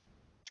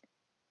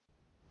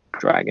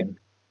 Dragon.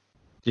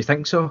 Do you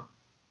think so?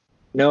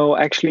 No,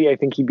 actually, I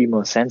think he'd be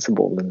more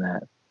sensible than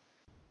that.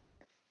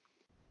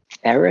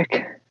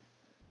 Eric?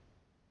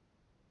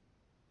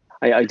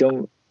 I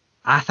don't...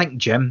 I think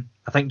Jim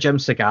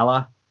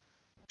Segala.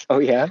 Oh,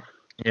 yeah?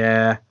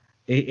 Yeah.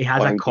 He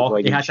has a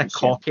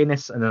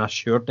cockiness and an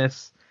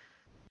assuredness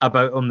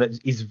about him that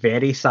he's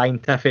very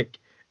scientific,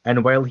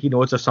 and while he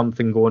knows there's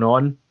something going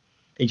on,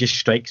 he just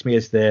strikes me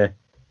as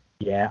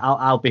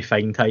I'll be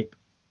fine type.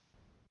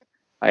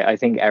 I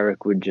think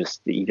Eric would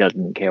he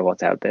doesn't care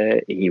what's out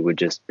there. He would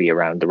just be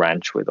around the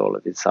ranch with all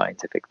of his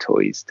scientific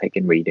toys,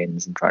 taking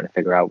readings and trying to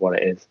figure out what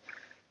it is.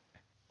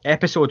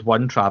 Episode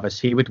 1, Travis,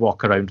 he would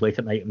walk around late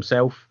at night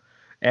himself.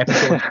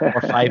 Episode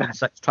 4, 5, and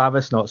 6,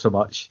 Travis, not so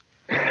much.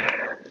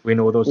 We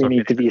know those. We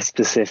need to be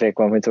specific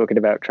when we're talking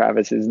about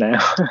Travis's now.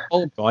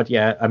 Oh God,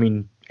 yeah. I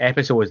mean,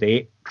 Episode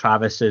 8,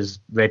 Travis is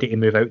ready to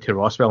move out to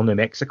Roswell, New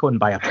Mexico, and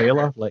buy a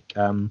trailer.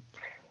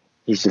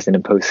 He's just in a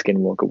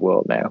post-Skinwalker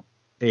world now.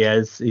 He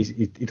is.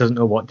 He doesn't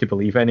know what to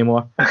believe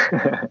anymore.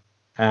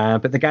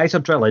 But the guys are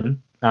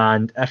drilling,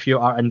 and if you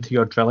are into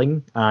your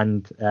drilling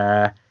and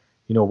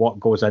what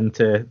goes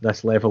into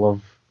this level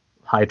of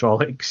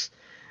hydraulics,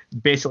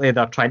 basically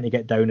they're trying to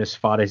get down as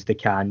far as they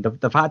can.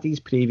 They've had these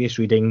previous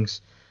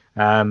readings,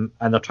 and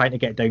they're trying to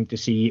get down to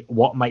see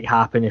what might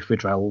happen if we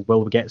drill.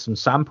 Will we get some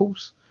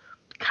samples?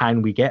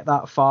 Can we get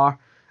that far?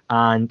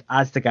 And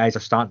as the guys are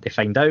starting to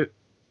find out,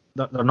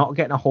 they're not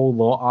getting a whole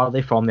lot, are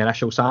they, from the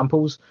initial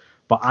samples?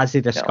 But as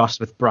they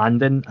discussed with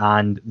Brandon,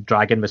 and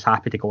Dragon was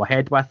happy to go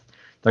ahead with,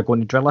 they're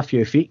going to drill a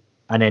few feet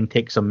and then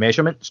take some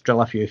measurements,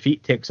 drill a few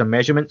feet, take some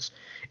measurements,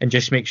 and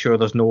just make sure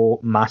there's no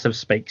massive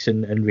spikes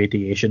in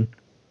radiation.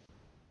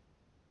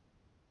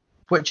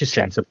 Which is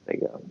sensible.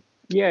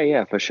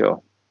 Yeah, for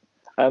sure.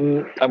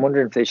 I'm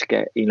wondering if they should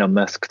get Elon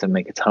Musk to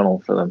make a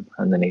tunnel for them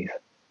underneath.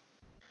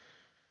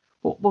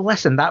 Well,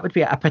 listen, that would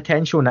be a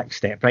potential next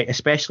step, right?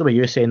 Especially with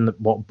you saying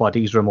what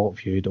Buddy's remote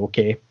viewed,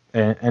 okay?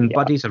 And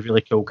Buddy's a really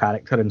cool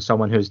character and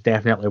someone who's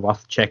definitely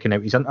worth checking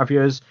out his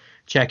interviews,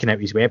 checking out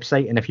his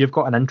website. And if you've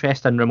got an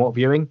interest in remote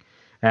viewing,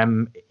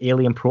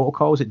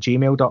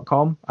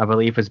 alienprotocols@gmail.com, I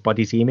believe is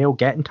Buddy's email.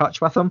 Get in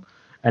touch with him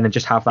and then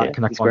just have that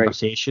kind of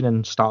conversation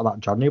and start that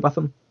journey with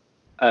him.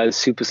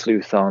 Super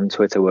Sleuth on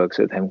Twitter works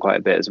with him quite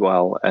a bit as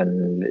well.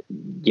 And,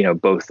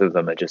 both of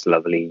them are just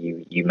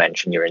lovely. You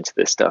mention you're into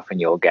this stuff and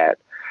you'll get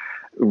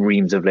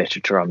reams of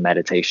literature on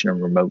meditation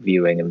and remote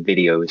viewing and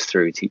videos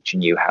through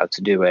teaching you how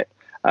to do it.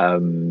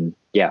 Well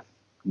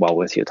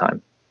worth your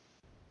time.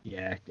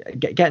 Yeah,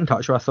 get in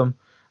touch with them.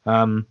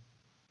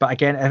 But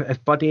again,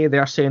 if Buddy,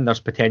 they're saying there's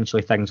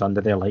potentially things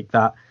under there like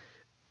that,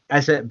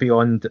 is it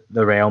beyond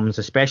the realms,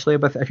 especially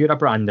if you're a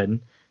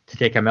Brandon, to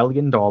take $1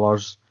 million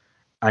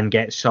and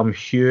get some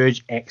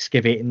huge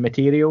excavating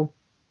material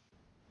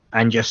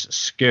and just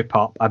scoop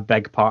up a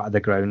big part of the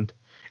ground?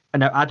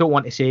 And I don't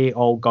want to say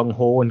all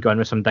gung-ho and go in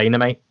with some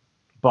dynamite,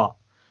 but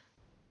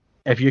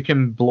if you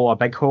can blow a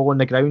big hole in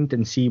the ground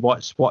and see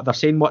what they're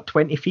saying,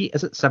 20 feet?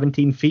 Is it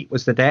 17 feet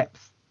was the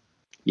depth?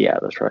 Yeah,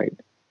 that's right.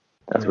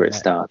 That's where it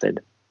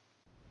started.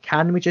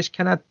 Can we just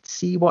kind of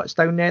see what's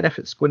down there if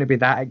it's going to be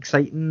that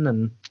exciting?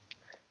 And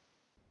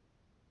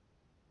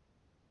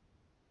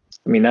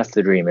I mean, that's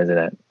the dream, isn't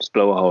it? Just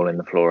blow a hole in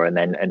the floor and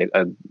then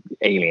an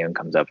alien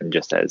comes up and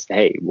just says,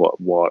 "Hey,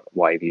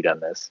 why have you done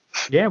this?"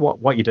 Yeah, what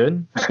are you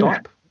doing?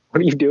 Stop. What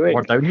are you doing?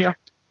 We're down here.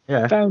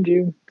 Yeah. Found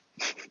you.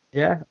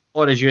 Yeah.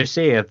 Or as you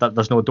say, that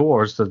there's no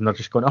doors, and they're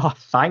just going, "Oh,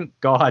 thank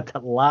God,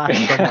 at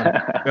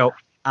last." Well,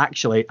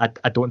 actually,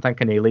 I don't think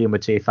an alien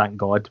would say thank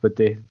God, would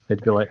they?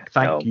 They'd be like,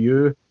 "Thank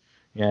you."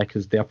 Yeah,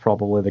 because they're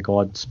probably the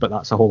gods, but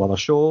that's a whole other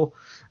show.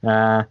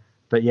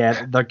 But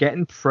yeah, they're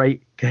getting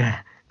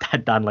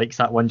Dan likes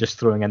that one, just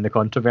throwing in the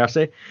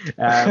controversy.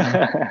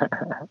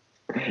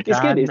 It's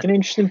good. It's an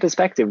interesting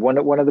perspective. One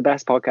of the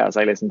best podcasts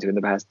I listened to in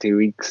the past 2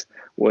 weeks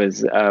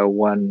was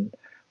one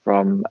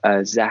from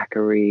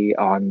Zachary.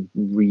 Oh, I'm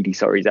really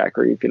sorry,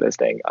 Zachary, if you're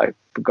listening. I've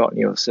forgotten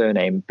your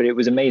surname, but it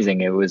was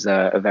amazing. It was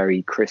a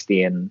very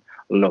Christian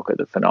look at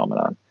the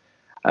phenomenon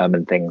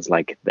and things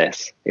like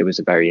this. It was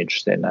a very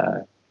interesting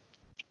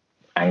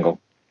angle.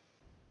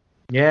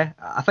 Yeah,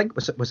 I think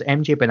it was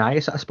MJ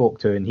Benias that I spoke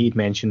to, and he'd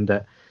mentioned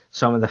that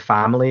some of the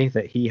family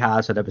that he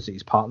has, and it was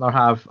his partner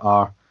have,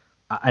 are,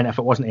 and if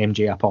it wasn't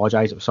MJ, I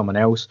apologise, it was someone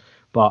else,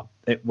 but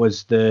it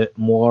was the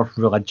more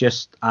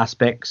religious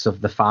aspects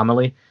of the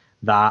family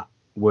that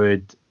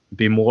would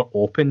be more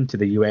open to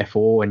the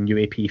UFO and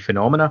UAP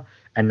phenomena,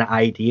 and the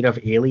idea of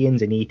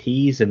aliens and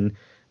ETs, and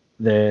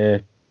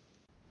the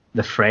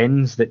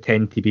friends that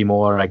tend to be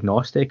more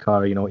agnostic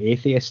or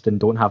atheist and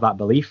don't have that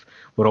belief,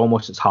 where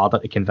almost it's harder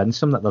to convince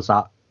them that there's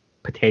that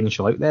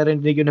potential out there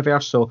in the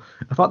universe. So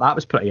I thought that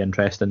was pretty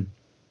interesting.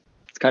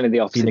 It's kind of the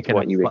opposite of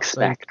what you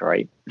expect,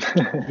 right?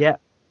 Yeah,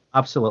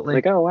 absolutely.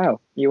 Like, oh wow,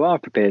 you are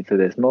prepared for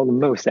this more than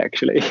most,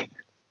 actually.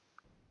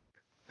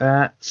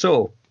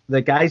 So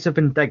the guys have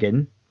been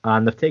digging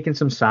and they've taken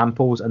some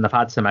samples and they've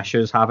had some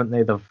issues, haven't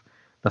they? They've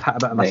hit a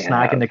bit of a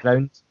snag in the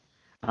ground,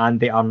 and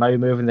they are now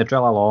moving the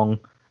drill along.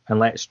 And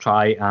let's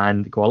try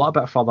and go a little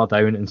bit further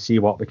down and see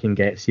what we can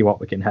get, see what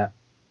we can hit.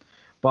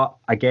 But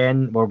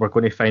again, we're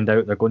going to find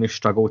out they're going to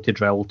struggle to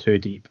drill too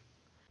deep.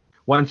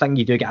 One thing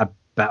you do get a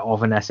bit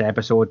of in this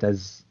episode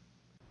is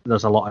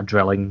there's a lot of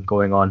drilling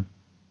going on.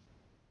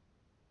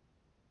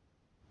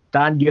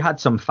 Dan, you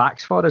had some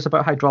facts for us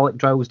about hydraulic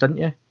drills, didn't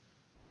you?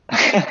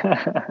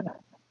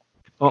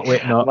 Oh,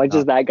 wait, no. Am I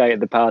just that guy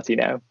at the party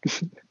now?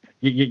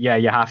 Yeah,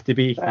 you have to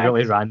be. Thanks.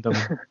 Really random.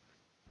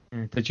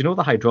 Did you know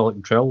the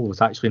hydraulic drill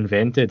was actually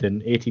invented in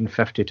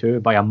 1852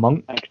 by a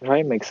monk? I can try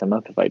and make some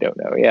up if I don't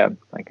know. Yeah,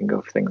 I can go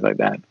for things like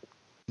that.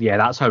 Yeah,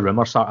 that's how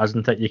rumours start,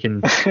 isn't it?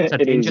 It's a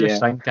dangerous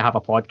thing to have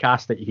a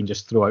podcast that you can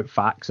just throw out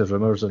facts as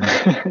rumours. And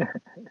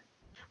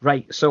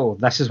right, so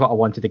this is what I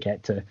wanted to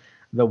get to.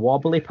 The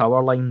wobbly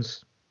power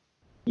lines.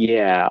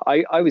 Yeah,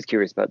 I was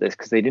curious about this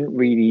because they didn't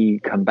really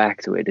come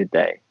back to it, did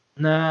they?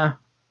 Nah.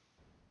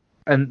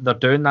 And they're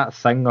doing that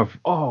thing of,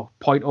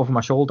 point over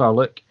my shoulder,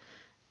 look.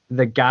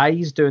 The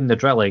guys doing the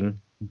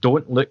drilling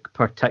don't look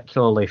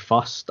particularly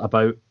fussed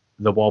about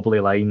the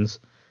wobbly lines.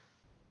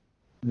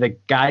 The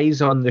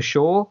guys on the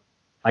show,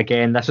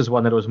 again, this is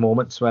one of those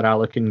moments where I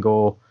look and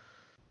go,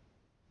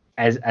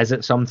 is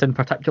it something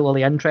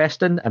particularly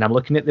interesting? And I'm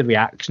looking at the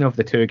reaction of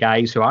the two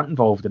guys who aren't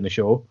involved in the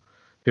show,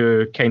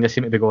 who kind of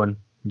seem to be going,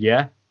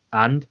 yeah,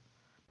 and?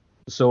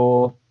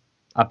 So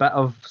a bit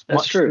of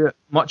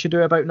much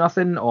ado about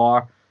nothing,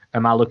 or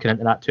am I looking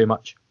into that too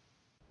much?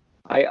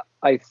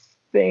 I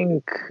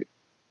think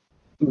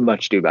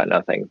much ado about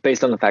nothing,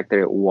 based on the fact that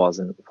it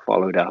wasn't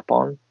followed up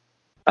on.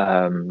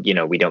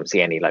 We don't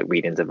see any like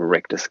readings of a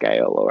Richter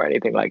scale or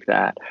anything like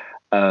that.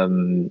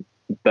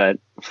 But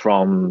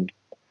from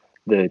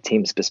the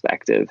team's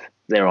perspective,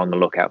 they're on the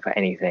lookout for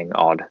anything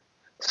odd.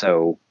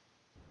 So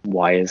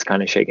wires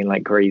kind of shaking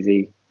like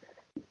crazy.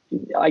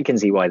 I can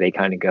see why they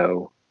kind of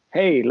go,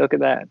 hey, look at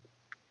that.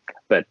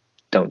 But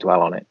don't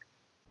dwell on it.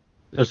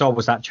 There's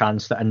always that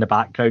chance that in the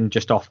background,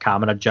 just off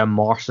camera, Jim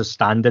Morse is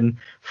standing,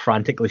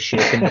 frantically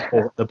shaking the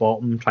pole at the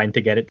bottom, trying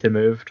to get it to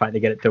move, trying to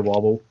get it to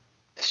wobble.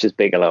 It's just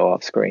Bigelow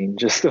off screen,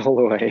 just all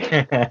the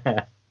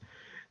way.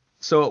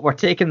 So we're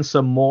taking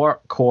some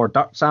more core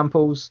dirt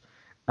samples,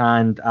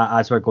 and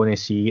as we're going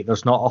to see,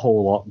 there's not a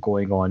whole lot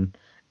going on,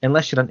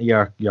 unless you're into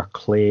your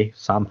clay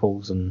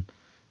samples and,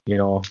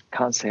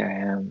 Can't say I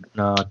am.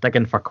 No,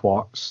 digging for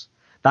quartz.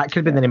 That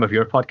could be the name of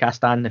your podcast,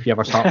 Dan, if you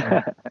ever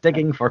start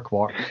digging for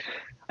quartz.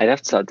 I'd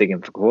have to start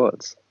digging for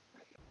quartz.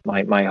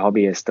 My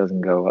hobbyist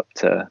doesn't go up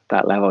to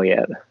that level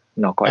yet.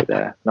 Not quite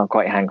there. Not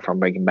quite Hank from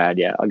Breaking Bad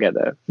yet. I'll get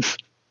there.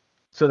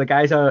 So the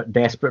guys are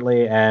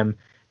desperately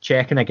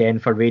checking again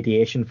for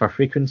radiation for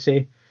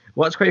frequency.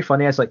 What's quite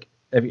funny is, like,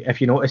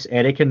 if you notice,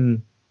 Eric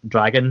and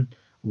Dragon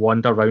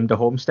wander around the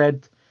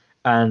homestead,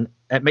 and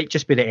it might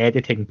just be the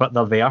editing, but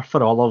they're there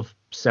for all of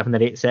 7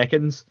 or 8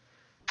 seconds,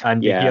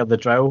 and you hear the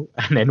drill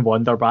and then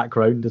wander back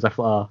round as if,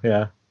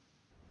 yeah.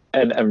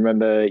 And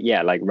remember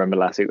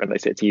last week when I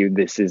said to you,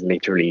 this is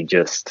literally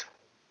just,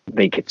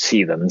 they could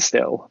see them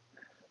still.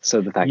 So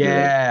the fact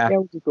that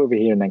we'll just go over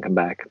here and then come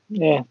back.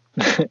 Yeah,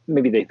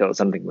 maybe they thought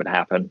something would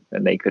happen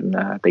and they couldn't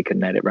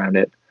edit around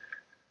it.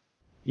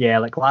 Yeah,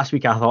 like last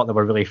week I thought they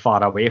were really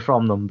far away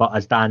from them, but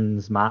as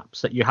Dan's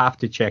maps that you have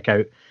to check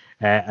out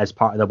as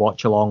part of the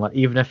watch along, or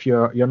even if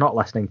you're not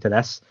listening to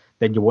this,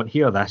 then you won't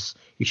hear this.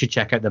 You should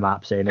check out the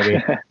maps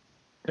anyway.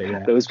 But,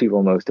 yeah. Those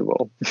people most of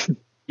all.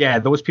 Yeah,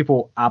 those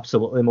people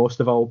absolutely most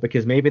of all,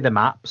 because maybe the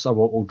maps are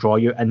what will draw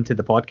you into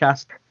the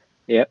podcast.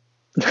 Yep.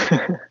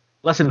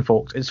 Listen,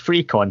 folks, it's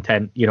free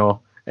content,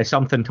 it's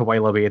something to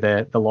while away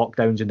the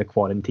lockdowns and the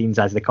quarantines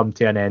as they come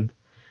to an end.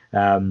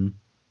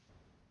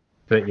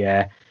 But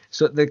yeah,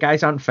 so the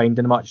guys aren't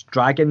finding much.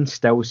 Dragon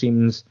still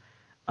seems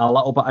a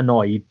little bit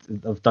annoyed.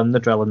 They've done the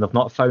drill and they've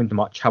not found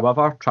much.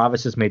 However,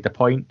 Travis has made the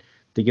point.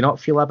 Do you not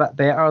feel a bit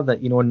better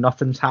that,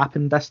 nothing's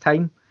happened this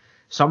time?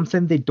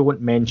 Something they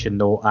don't mention,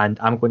 though, and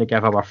I'm going to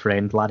give our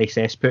friend Larry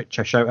Sespuch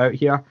a shout out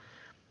here.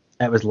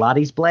 It was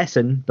Larry's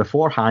blessing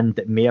beforehand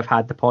that may have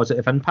had the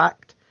positive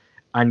impact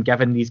and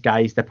given these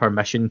guys the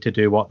permission to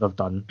do what they've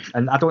done.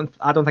 And I don't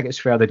think it's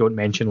fair they don't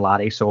mention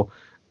Larry. So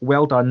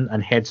well done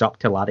and heads up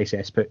to Larry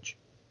Sespuch.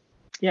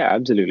 Yeah,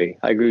 absolutely.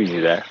 I agree with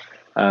you there.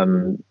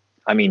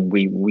 I mean,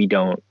 we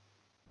don't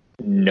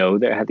know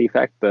that it had the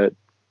effect, but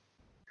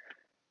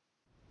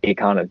it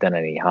can't have done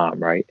any harm,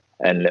 right?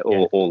 And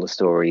all the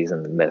stories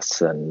and the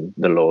myths and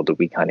the lore that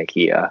we kind of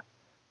hear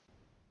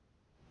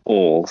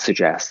all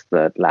suggest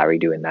that Larry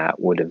doing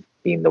that would have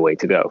been the way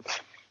to go.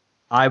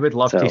 I would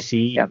love to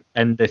see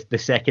in the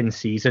second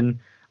season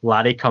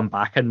Larry come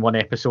back in one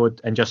episode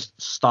and just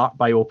start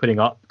by opening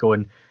up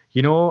going,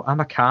 I'm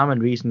a calm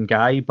and reasoned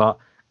guy, but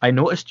I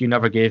noticed you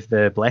never gave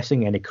the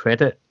blessing any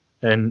credit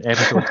in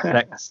episode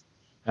 6.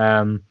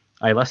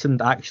 I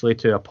listened actually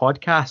to a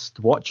podcast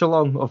watch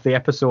along of the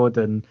episode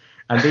and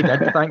they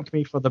did thank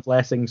me for the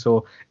blessing.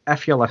 So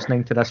if you're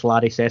listening to this,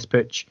 Larry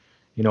Sespuch,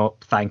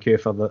 thank you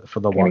for the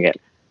work. Can we get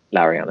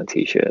Larry on a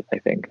t-shirt, I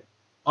think?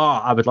 Oh,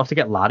 I would love to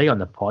get Larry on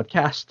the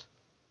podcast.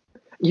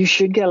 You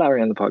should get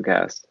Larry on the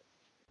podcast.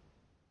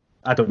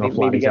 I don't know if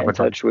maybe Larry's get ever in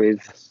touch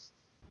with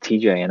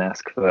TJ and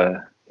ask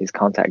for his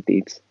contact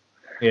deeds.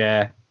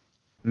 Yeah.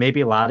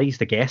 Maybe Larry's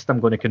the guest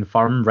I'm going to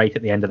confirm right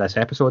at the end of this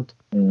episode.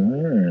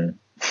 Then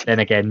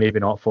again,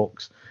 maybe not,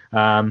 folks.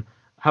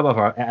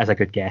 However, it is a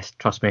good guest,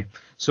 trust me.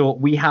 So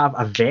we have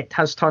a vet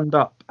has turned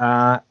up.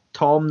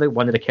 Tom,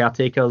 one of the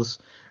caretakers,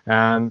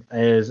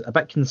 is a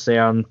bit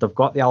concerned. They've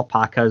got the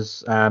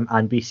alpacas,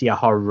 and we see a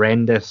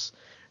horrendous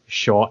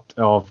shot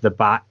of the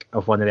back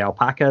of one of the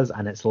alpacas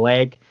and its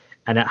leg,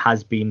 and it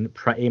has been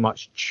pretty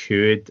much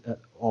chewed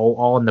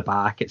all in the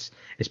back. It's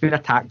been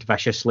attacked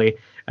viciously,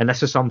 and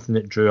this is something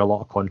that drew a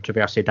lot of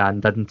controversy,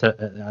 Dan, didn't it,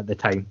 at the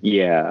time?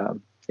 Yeah,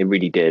 it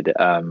really did.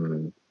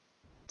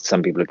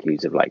 Some people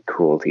accused of like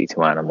cruelty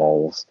to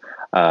animals,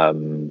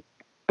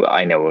 but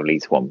I know at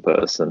least one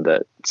person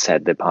that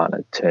said their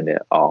partner turned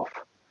it off,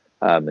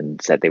 and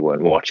said they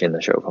weren't watching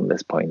the show from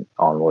this point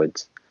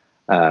onwards,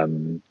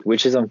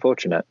 which is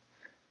unfortunate.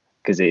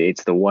 because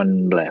it's the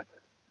one blip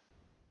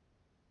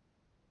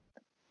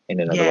in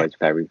an otherwise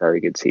very, very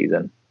good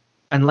season.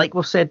 And like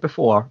we've said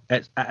before,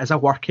 it's as a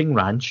working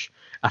ranch,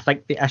 I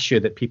think the issue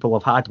that people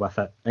have had with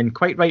it, and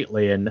quite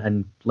rightly,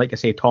 and like I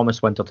say,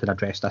 Thomas Winterton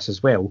addressed this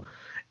as well,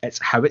 it's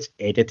how it's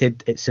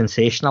edited, it's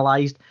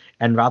sensationalized,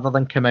 and rather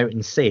than come out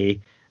and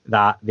say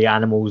that the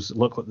animals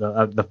look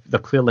like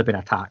they've clearly been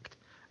attacked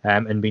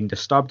and been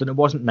disturbed, and it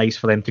wasn't nice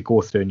for them to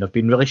go through, and they've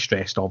been really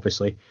stressed,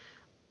 obviously,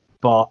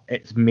 but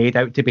it's made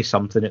out to be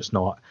something it's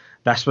not.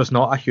 This was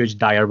not a huge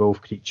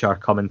direwolf creature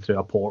coming through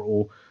a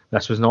portal.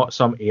 This was not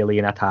some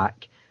alien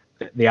attack.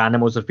 The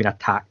animals have been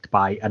attacked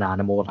by an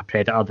animal or a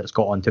predator that's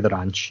got onto the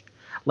ranch.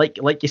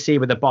 Like you say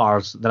with the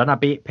bars, they're in a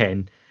bait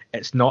pen.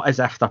 It's not as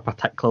if they're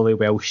particularly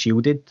well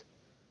shielded.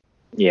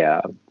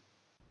 Yeah,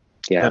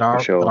 for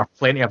sure. There are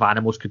plenty of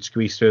animals could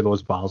squeeze through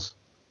those bars.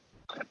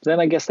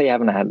 Then I guess they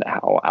haven't had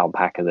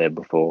alpaca there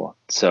before,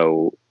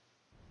 so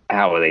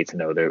how are they to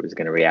know that it was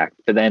going to react?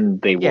 But then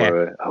they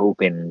were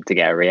hoping to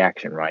get a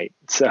reaction, right?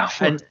 So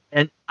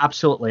and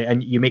absolutely,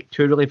 and you make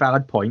two really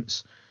valid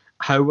points.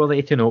 How were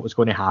they to know it was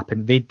going to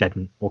happen? They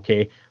didn't,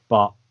 okay?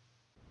 But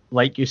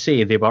like you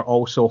say, they were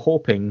also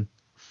hoping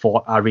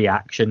for a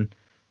reaction.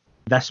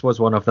 This was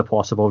one of the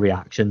possible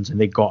reactions,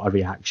 and they got a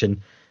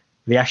reaction.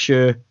 The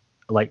issue,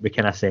 like we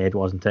kind of said,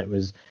 wasn't it?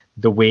 Was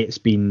the way it's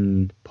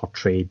been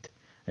portrayed.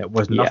 It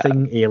was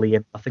nothing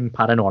alien, nothing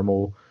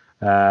paranormal,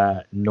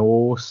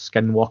 no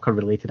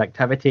Skinwalker-related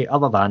activity,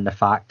 other than the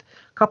fact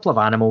a couple of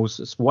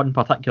animals, one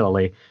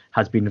particularly,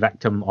 has been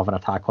victim of an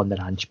attack on the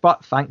ranch.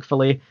 But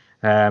thankfully,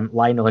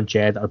 Lionel and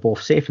Jed are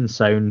both safe and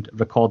sound,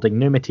 recording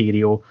new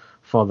material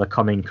for the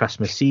coming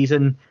Christmas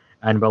season,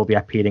 and will be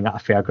appearing at a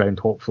fairground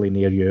hopefully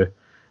near you.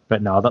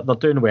 But no, they're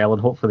doing well,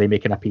 and hopefully they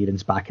make an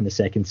appearance back in the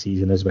second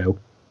season as well.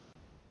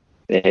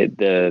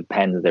 The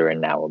pens they're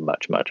in now are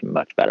much, much,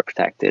 much better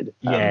protected.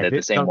 They're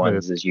the same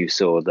ones as you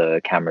saw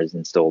the cameras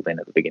installed in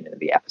at the beginning of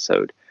the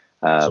episode.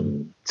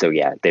 So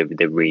yeah, they're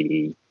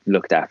really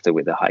looked after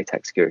with a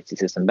high-tech security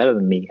system. Better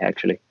than me,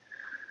 actually.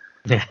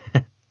 Yeah,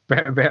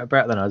 better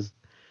than us.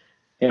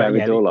 Yeah,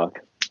 with door lock.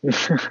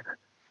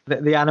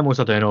 The animals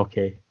are doing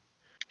okay,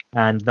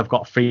 and they've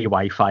got free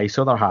Wi-Fi,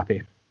 so they're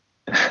happy.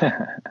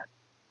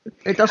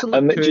 It doesn't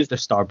look too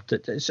disturbed.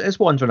 It's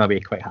wandering away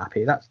quite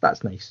happy.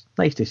 That's nice.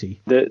 Nice to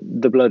see.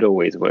 The blood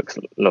always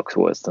looks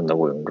worse than the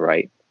wound,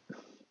 right?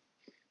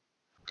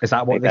 Is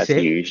that what they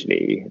say?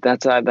 Usually,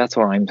 that's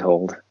what I'm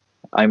told.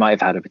 I might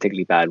have had a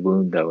particularly bad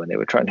wound though, and they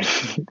were trying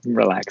to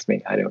relax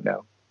me. I don't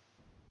know.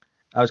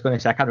 I was going to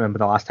say, I can't remember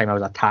the last time I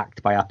was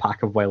attacked by a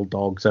pack of wild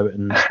dogs out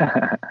in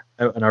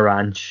a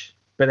ranch.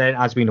 But then,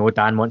 as we know,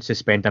 Dan wants to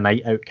spend a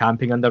night out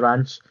camping on the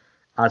ranch.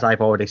 As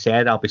I've already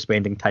said, I'll be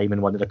spending time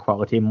in one of the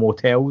quality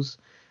motels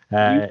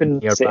you can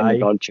nearby. sit in the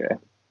god chair.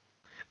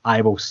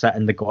 I will sit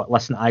in the god.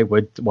 Listen, I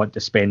would want to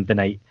spend the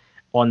night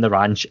on the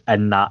ranch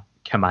in that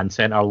command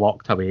center,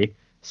 locked away,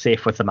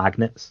 safe with the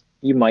magnets.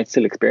 You might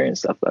still experience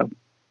stuff though.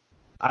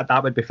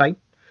 That would be fine,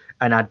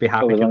 and I'd be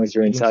happy as long as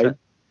you're inside.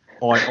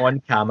 On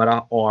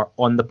camera or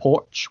on the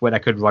porch where I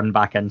could run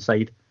back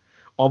inside.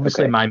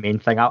 Obviously, my main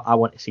thing, I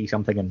want to see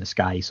something in the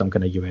sky, some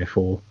kind of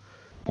UFO.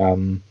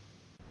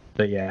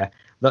 But yeah,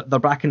 they're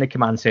back in the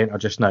command center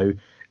just now,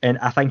 and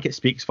I think it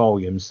speaks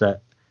volumes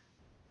that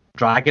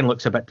Dragon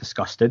looks a bit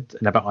disgusted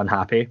and a bit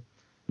unhappy.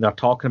 They're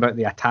talking about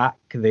the attack.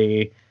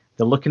 They're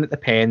looking at the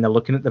pen. They're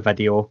looking at the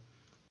video,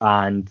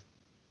 and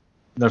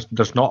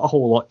there's not a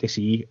whole lot to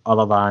see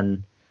other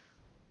than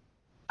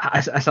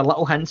it's a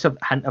little hint of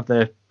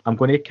the. I'm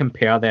going to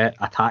compare the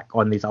attack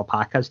on these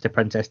alpacas to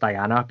Princess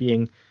Diana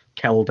being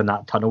killed in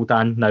that tunnel,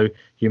 Dan. Now,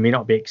 you may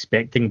not be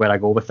expecting where I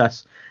go with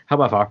this.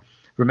 However,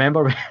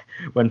 remember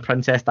when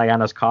Princess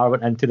Diana's car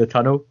went into the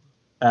tunnel?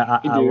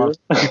 I love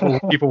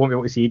people won't be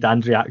able to see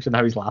Dan's reaction,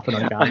 how he's laughing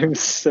on camera. I'm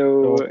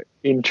so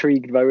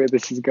intrigued by where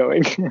this is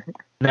going.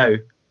 Now,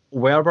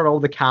 where were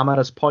all the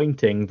cameras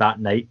pointing that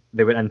night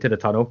they went into the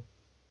tunnel?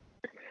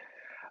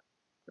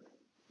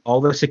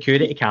 All the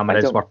security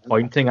cameras were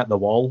pointing at the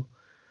wall,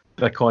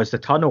 because the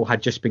tunnel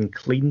had just been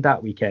cleaned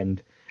that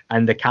weekend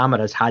and the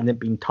cameras hadn't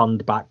been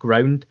turned back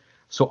round.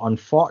 So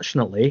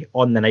unfortunately,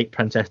 on the night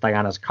Princess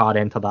Diana's car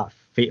entered that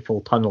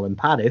fateful tunnel in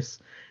Paris,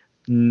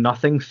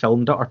 nothing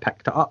filmed it or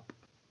picked it up.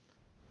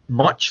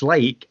 Much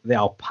like the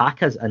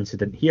alpacas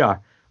incident here,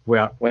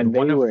 where when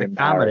one they of were the in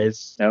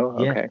cameras... Paris.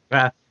 No? Okay.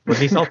 When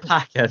these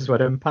alpacas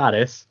were in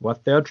Paris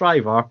with their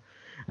driver,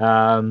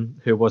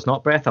 who was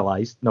not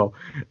breathalyzed. No,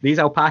 these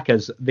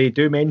alpacas, they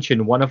do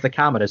mention one of the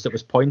cameras that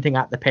was pointing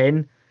at the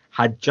pen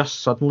had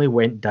just suddenly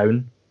went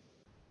down.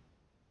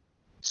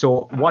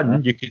 So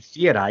one, you could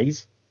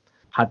theorize,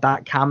 had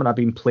that camera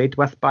been played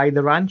with by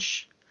the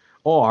ranch?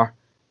 Or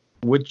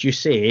would you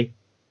say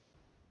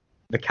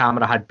the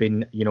camera had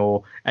been,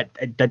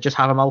 it did just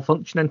have a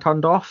malfunction and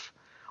turned off?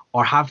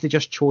 Or have they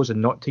just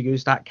chosen not to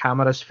use that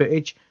camera's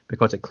footage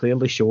because it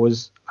clearly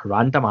shows a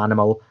random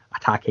animal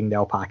attacking the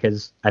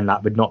alpacas, and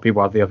that would not be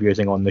worthy of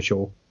using on the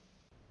show?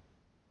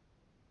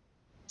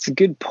 It's a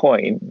good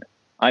point.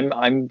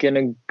 I'm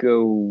gonna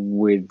go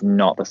with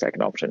not the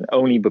second option,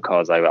 only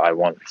because I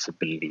want to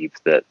believe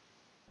that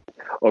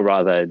or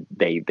rather,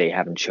 they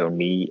haven't shown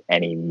me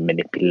any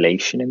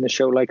manipulation in the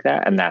show like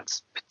that, and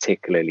that's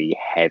particularly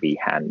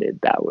heavy-handed.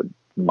 That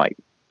might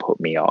put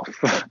me off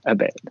a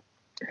bit.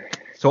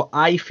 So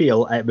I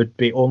feel it would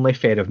be only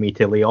fair of me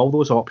to lay all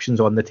those options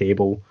on the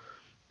table,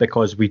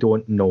 because we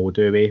don't know,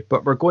 do we?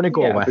 But we're going to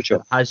go with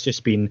it has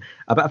just been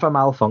a bit of a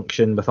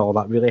malfunction with all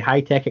that really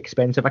high-tech,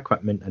 expensive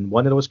equipment, and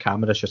one of those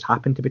cameras just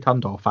happened to be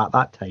turned off at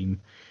that time.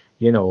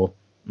 You know,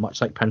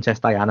 much like Princess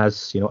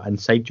Diana's,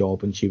 inside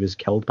job when she was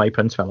killed by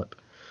Prince Philip.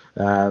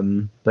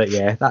 But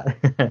yeah,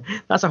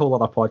 that's a whole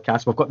other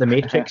podcast. We've got The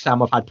Matrix,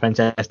 and we've had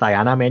Princess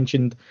Diana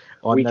mentioned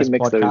on this podcast. We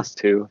can mix those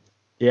too.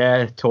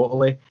 Yeah,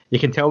 totally. You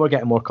can tell we're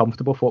getting more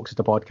comfortable, folks, as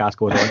the podcast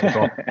goes on. We've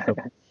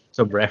got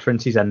some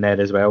references in there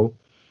as well.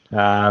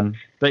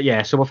 But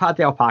yeah, so we've had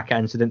the alpaca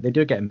incident. They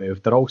do get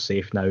moved. They're all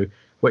safe now,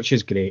 which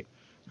is great.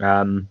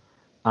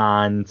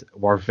 And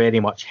we're very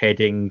much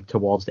heading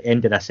towards the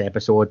end of this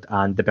episode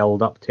and the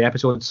build up to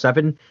episode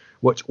 7,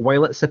 which,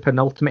 while it's the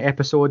penultimate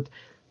episode,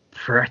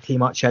 pretty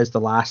much is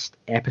the last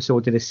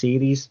episode of the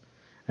series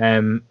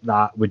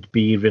that would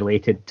be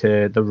related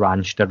to the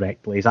ranch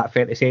directly. Is that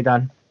fair to say,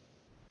 Dan?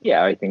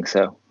 Yeah, I think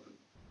so.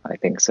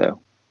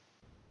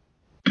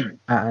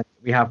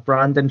 We have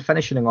Brandon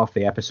finishing off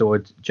the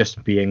episode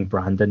just being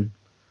Brandon.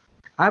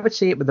 I would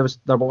say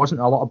there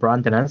wasn't a lot of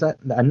Brandon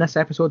in this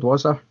episode,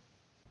 was there?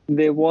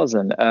 There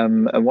wasn't.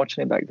 And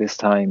watching it back this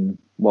time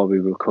while we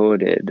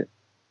recorded,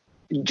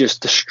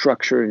 just the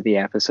structure of the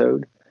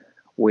epised,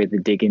 where the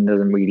digging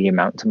doesn't really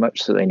amount to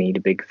much, so they need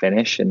a big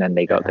finish, and then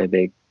they got their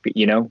big,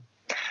 you know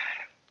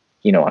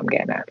what I'm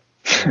getting at.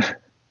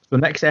 The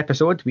next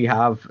episode, we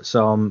have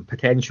some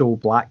potential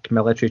black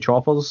military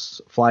choppers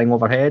flying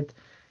overhead,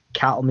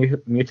 cattle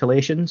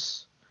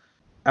mutilations,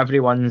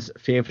 everyone's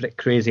favourite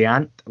crazy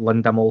aunt,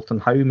 Linda Moulton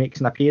Howe,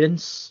 makes an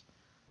appearance.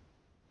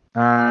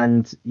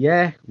 And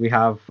yeah, we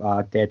have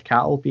dead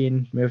cattle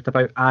being moved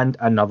about, and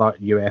another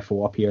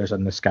UFO appears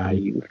in the sky.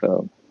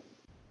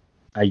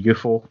 A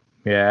UFO,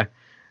 yeah.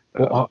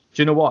 Well,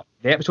 do you know what?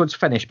 The episode's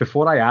finished.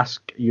 Before I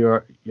ask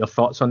your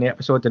thoughts on the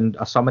episode and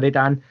a summary,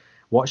 Dan,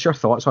 what's your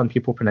thoughts on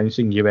people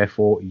pronouncing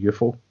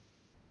UFO?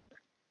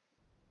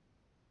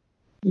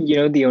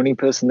 The only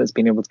person that's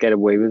been able to get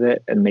away with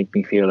it and make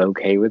me feel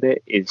okay with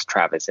it is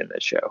Travis in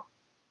the show.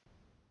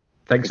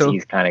 Think so?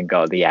 He's kind of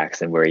got the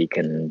accent where he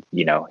can,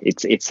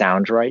 it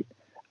sounds right.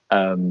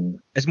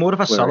 It's more of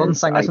a Southern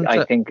thing, isn't it?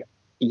 I think,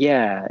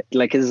 yeah,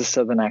 like as a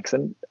Southern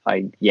accent,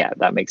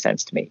 that makes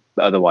sense to me.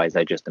 But otherwise,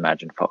 I just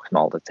imagine Fox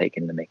Mulder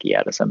taking the mickey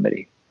out of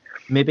somebody.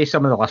 Maybe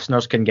some of the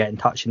listeners can get in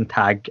touch and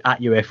tag at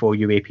UFO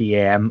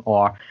UAPM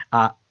or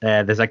at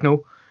The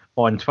Signal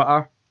on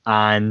Twitter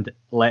and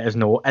let us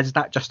know, is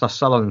that just a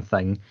Southern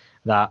thing,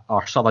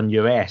 or Southern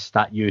US,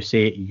 that you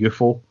say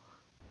UFO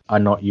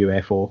and not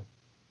UFO?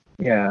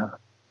 Yeah.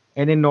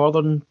 Any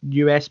Northern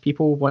US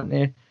people want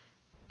to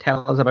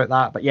tell us about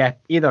that? But yeah,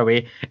 either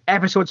way,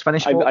 episode's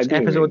finished, folks.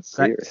 Episode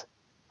 6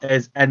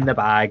 is in the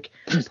bag,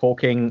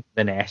 poking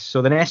the nest.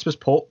 So the nest was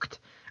poked,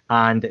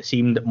 and it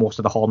seemed that most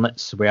of the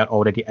Hornets were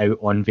already out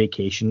on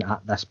vacation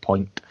at this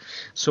point.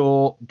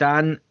 So,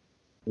 Dan,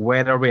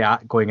 where are we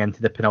at going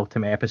into the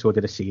penultimate episode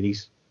of the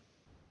series?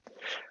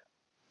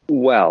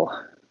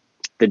 Well,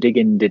 the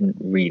digging didn't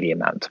really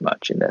amount to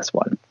much in this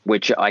one,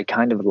 which I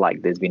kind of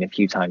like. There's been a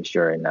few times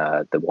during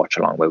the watch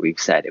along where we've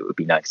said it would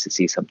be nice to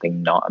see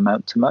something not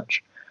amount to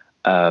much.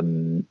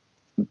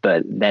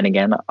 But then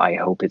again, I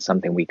hope it's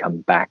something we come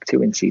back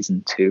to in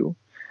season 2.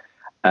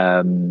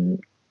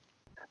 Then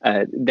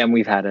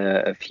we've had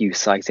a few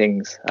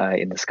sightings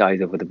in the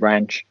skies over the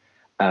ranch.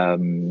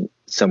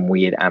 Some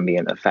weird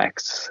ambient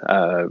effects,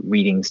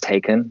 readings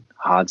taken,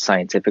 hard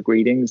scientific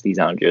readings. These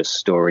aren't just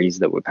stories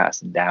that we're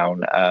passing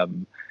down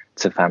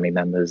to family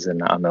members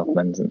and our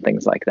milkmans and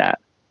things like that.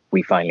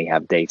 We finally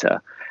have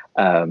data.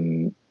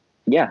 And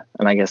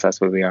I guess that's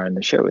where we are in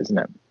the show, isn't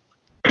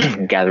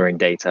it? Gathering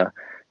data,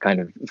 kind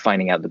of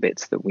finding out the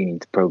bits that we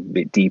need to probe a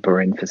bit deeper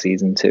in for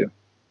season 2.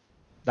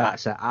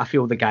 That's it. I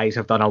feel the guys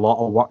have done a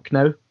lot of work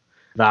now,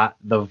 that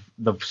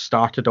they've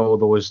started all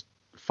those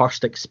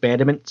first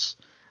experiments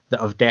that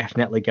have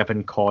definitely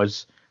given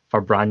cause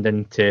for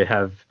Brandon to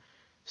have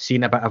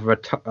seen a bit of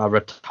a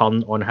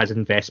return on his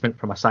investment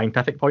from a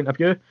scientific point of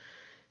view.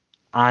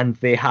 And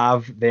they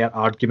have their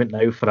argument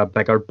now for a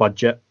bigger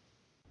budget,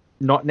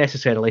 not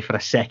necessarily for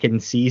a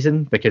second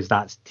season, because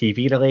that's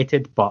TV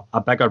related, but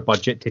a bigger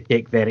budget to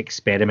take their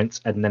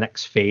experiments in the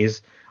next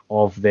phase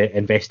of the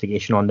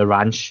investigation on the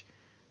ranch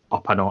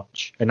up a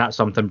notch. And that's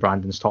something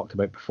Brandon's talked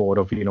about before,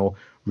 of,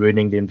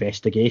 ruining the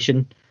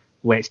investigation.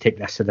 Let's take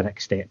this to the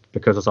next step,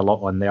 because there's a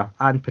lot on there.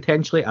 And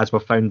potentially, as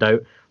we've found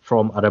out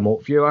from a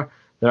remote viewer,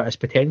 there is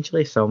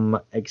potentially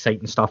some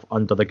exciting stuff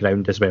under the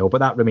ground as well. But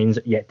that remains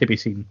yet to be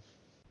seen.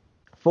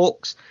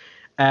 Folks,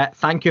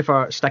 thank you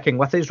for sticking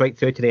with us right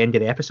through to the end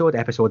of the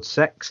episode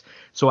 6.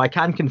 So I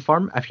can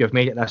confirm, if you've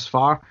made it this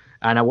far,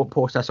 and I won't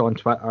post this on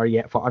Twitter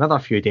yet for another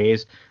few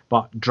days,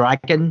 but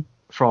Dragon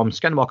from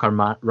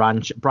Skinwalker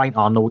Ranch, Brian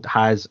Arnold,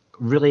 has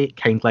really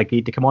kindly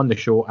agreed to come on the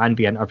show and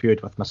be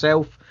interviewed with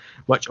myself,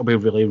 which will be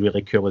really,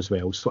 really cool as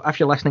well. So if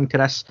you're listening to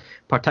this,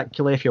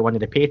 particularly if you're one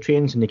of the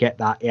Patreons and you get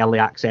that early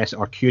access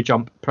or queue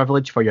jump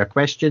privilege for your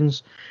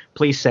questions,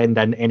 please send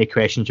in any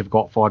questions you've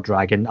got for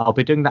Dragon. I'll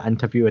be doing that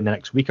interview in the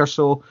next week or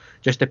so,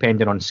 just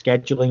depending on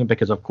scheduling,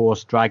 because of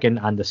course Dragon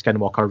and the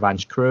Skinwalker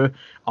Ranch crew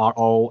are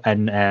all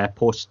in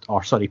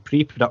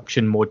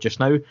pre-production mode just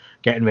now,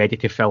 getting ready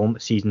to film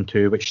season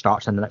 2, which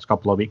starts in the next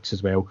couple of weeks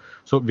as well.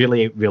 So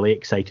really, really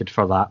excited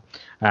for that.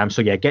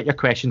 So yeah, get your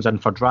questions in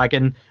for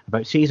Dragon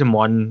about season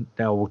 1.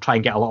 We'll try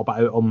and get a little bit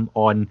out of him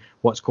on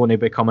what's going to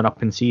be coming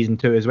up in season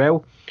 2 as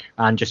well,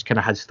 and just kind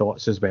of his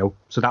thoughts as well.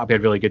 So that'll be a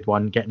really good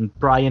one, getting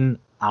Brian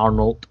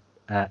Arnold,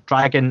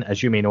 Dragon,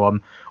 as you may know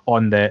him,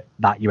 on the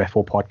That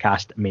UFO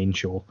podcast main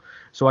show.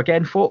 So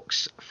again,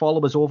 folks,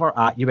 follow us over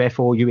at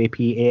UFO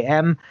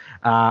UAPAM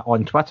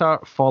on Twitter.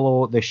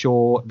 Follow the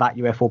show That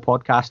UFO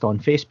podcast on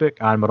Facebook,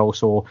 and we're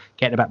also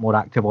getting a bit more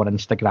active on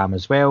Instagram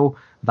as well,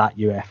 That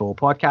UFO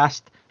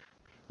podcast.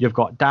 You've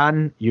got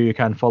Dan, you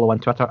can follow on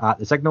Twitter at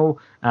The Signal,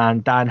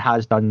 and Dan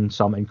has done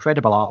some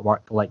incredible artwork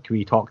like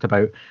we talked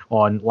about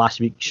on last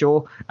week's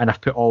show, and I've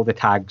put all the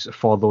tags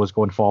for those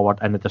going forward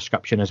in the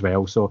description as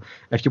well. So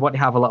if you want to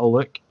have a little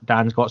look,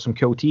 Dan's got some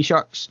cool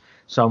t-shirts,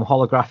 some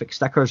holographic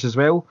stickers as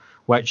well,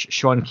 which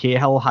Sean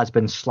Cahill has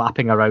been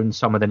slapping around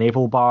some of the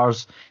naval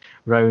bars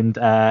around,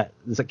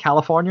 is it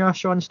California,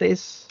 Sean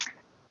stays?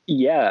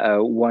 Yeah,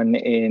 one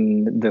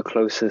in the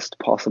closest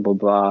possible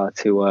bar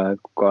to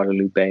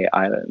Guadalupe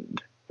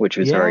Island, which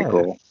was very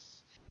cool.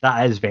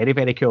 That is very,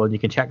 very cool, and you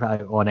can check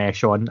that out on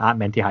Sean at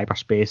Menti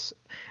Hyperspace,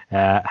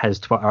 his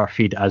Twitter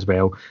feed as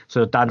well.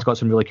 So Dan's got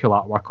some really cool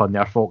artwork on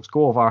there, folks.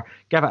 Go over,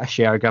 give it a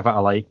share, give it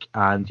a like,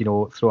 and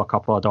throw a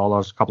couple of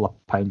dollars, a couple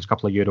of pounds, a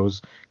couple of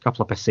euros, a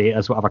couple of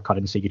pesetas, whatever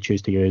currency you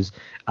choose to use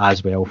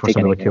as well for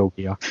some really cool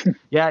gear.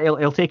 Yeah,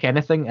 he'll take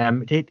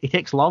anything. He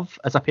takes love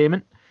as a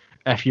payment.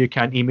 If you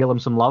can email him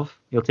some love,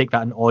 he'll take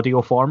that in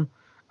audio form,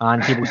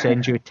 and he will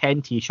send you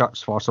 10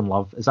 t-shirts for some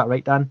love. Is that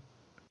right, Dan?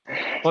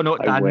 Oh no,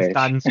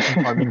 Dan's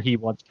confirming he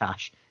wants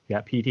cash.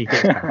 Yep, he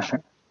takes cash.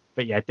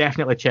 But yeah,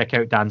 definitely check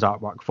out Dan's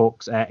artwork,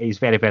 folks. He's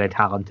very, very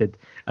talented,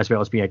 as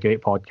well as being a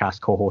great podcast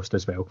co-host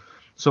as well.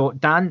 So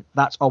Dan,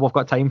 that's all we've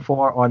got time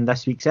for on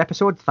this week's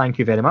episode. Thank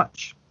you very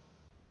much.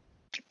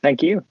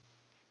 Thank you.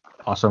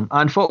 Awesome.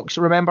 And folks,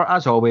 remember,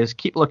 as always,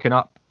 keep looking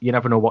up. You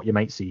never know what you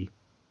might see.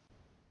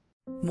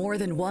 More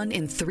than 1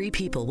 in 3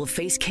 people will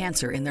face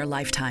cancer in their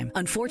lifetime.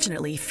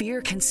 Unfortunately,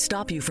 fear can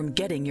stop you from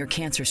getting your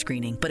cancer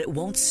screening, but it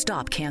won't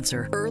stop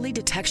cancer. Early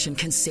detection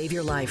can save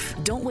your life.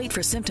 Don't wait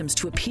for symptoms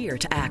to appear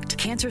to act.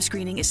 Cancer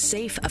screening is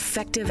safe,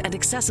 effective, and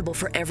accessible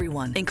for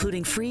everyone,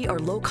 including free or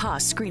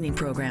low-cost screening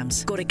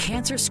programs. Go to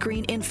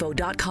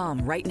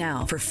cancerscreeninfo.com right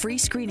now for free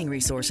screening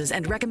resources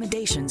and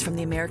recommendations from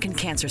the American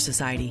Cancer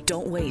Society.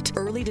 Don't wait.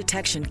 Early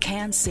detection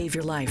can save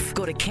your life.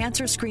 Go to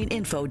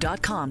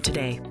cancerscreeninfo.com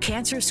today.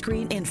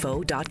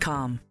 Cancerscreeninfo.com.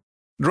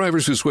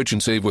 Drivers who switch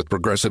and save with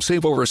Progressive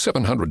save over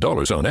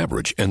 $700 on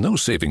average, and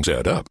those savings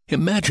add up.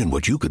 Imagine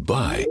what you could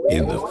buy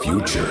in the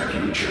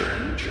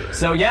future.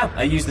 So yeah,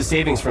 I used the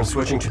savings from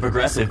switching to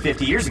Progressive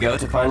 50 years ago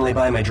to finally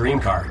buy my dream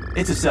car.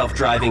 It's a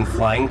self-driving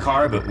flying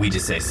car, but we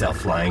just say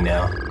self-flying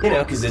now.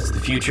 Because it's the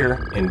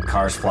future, and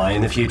cars fly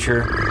in the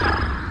future.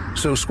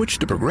 So switch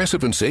to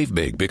Progressive and save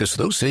big, because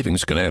those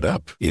savings can add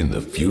up in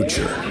the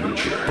future.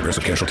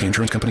 Progressive Casualty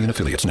Insurance Company and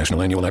Affiliates.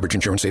 National annual average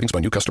insurance savings by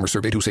new customer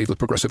surveyed who saved with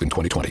Progressive in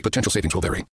 2020. Potential savings will vary.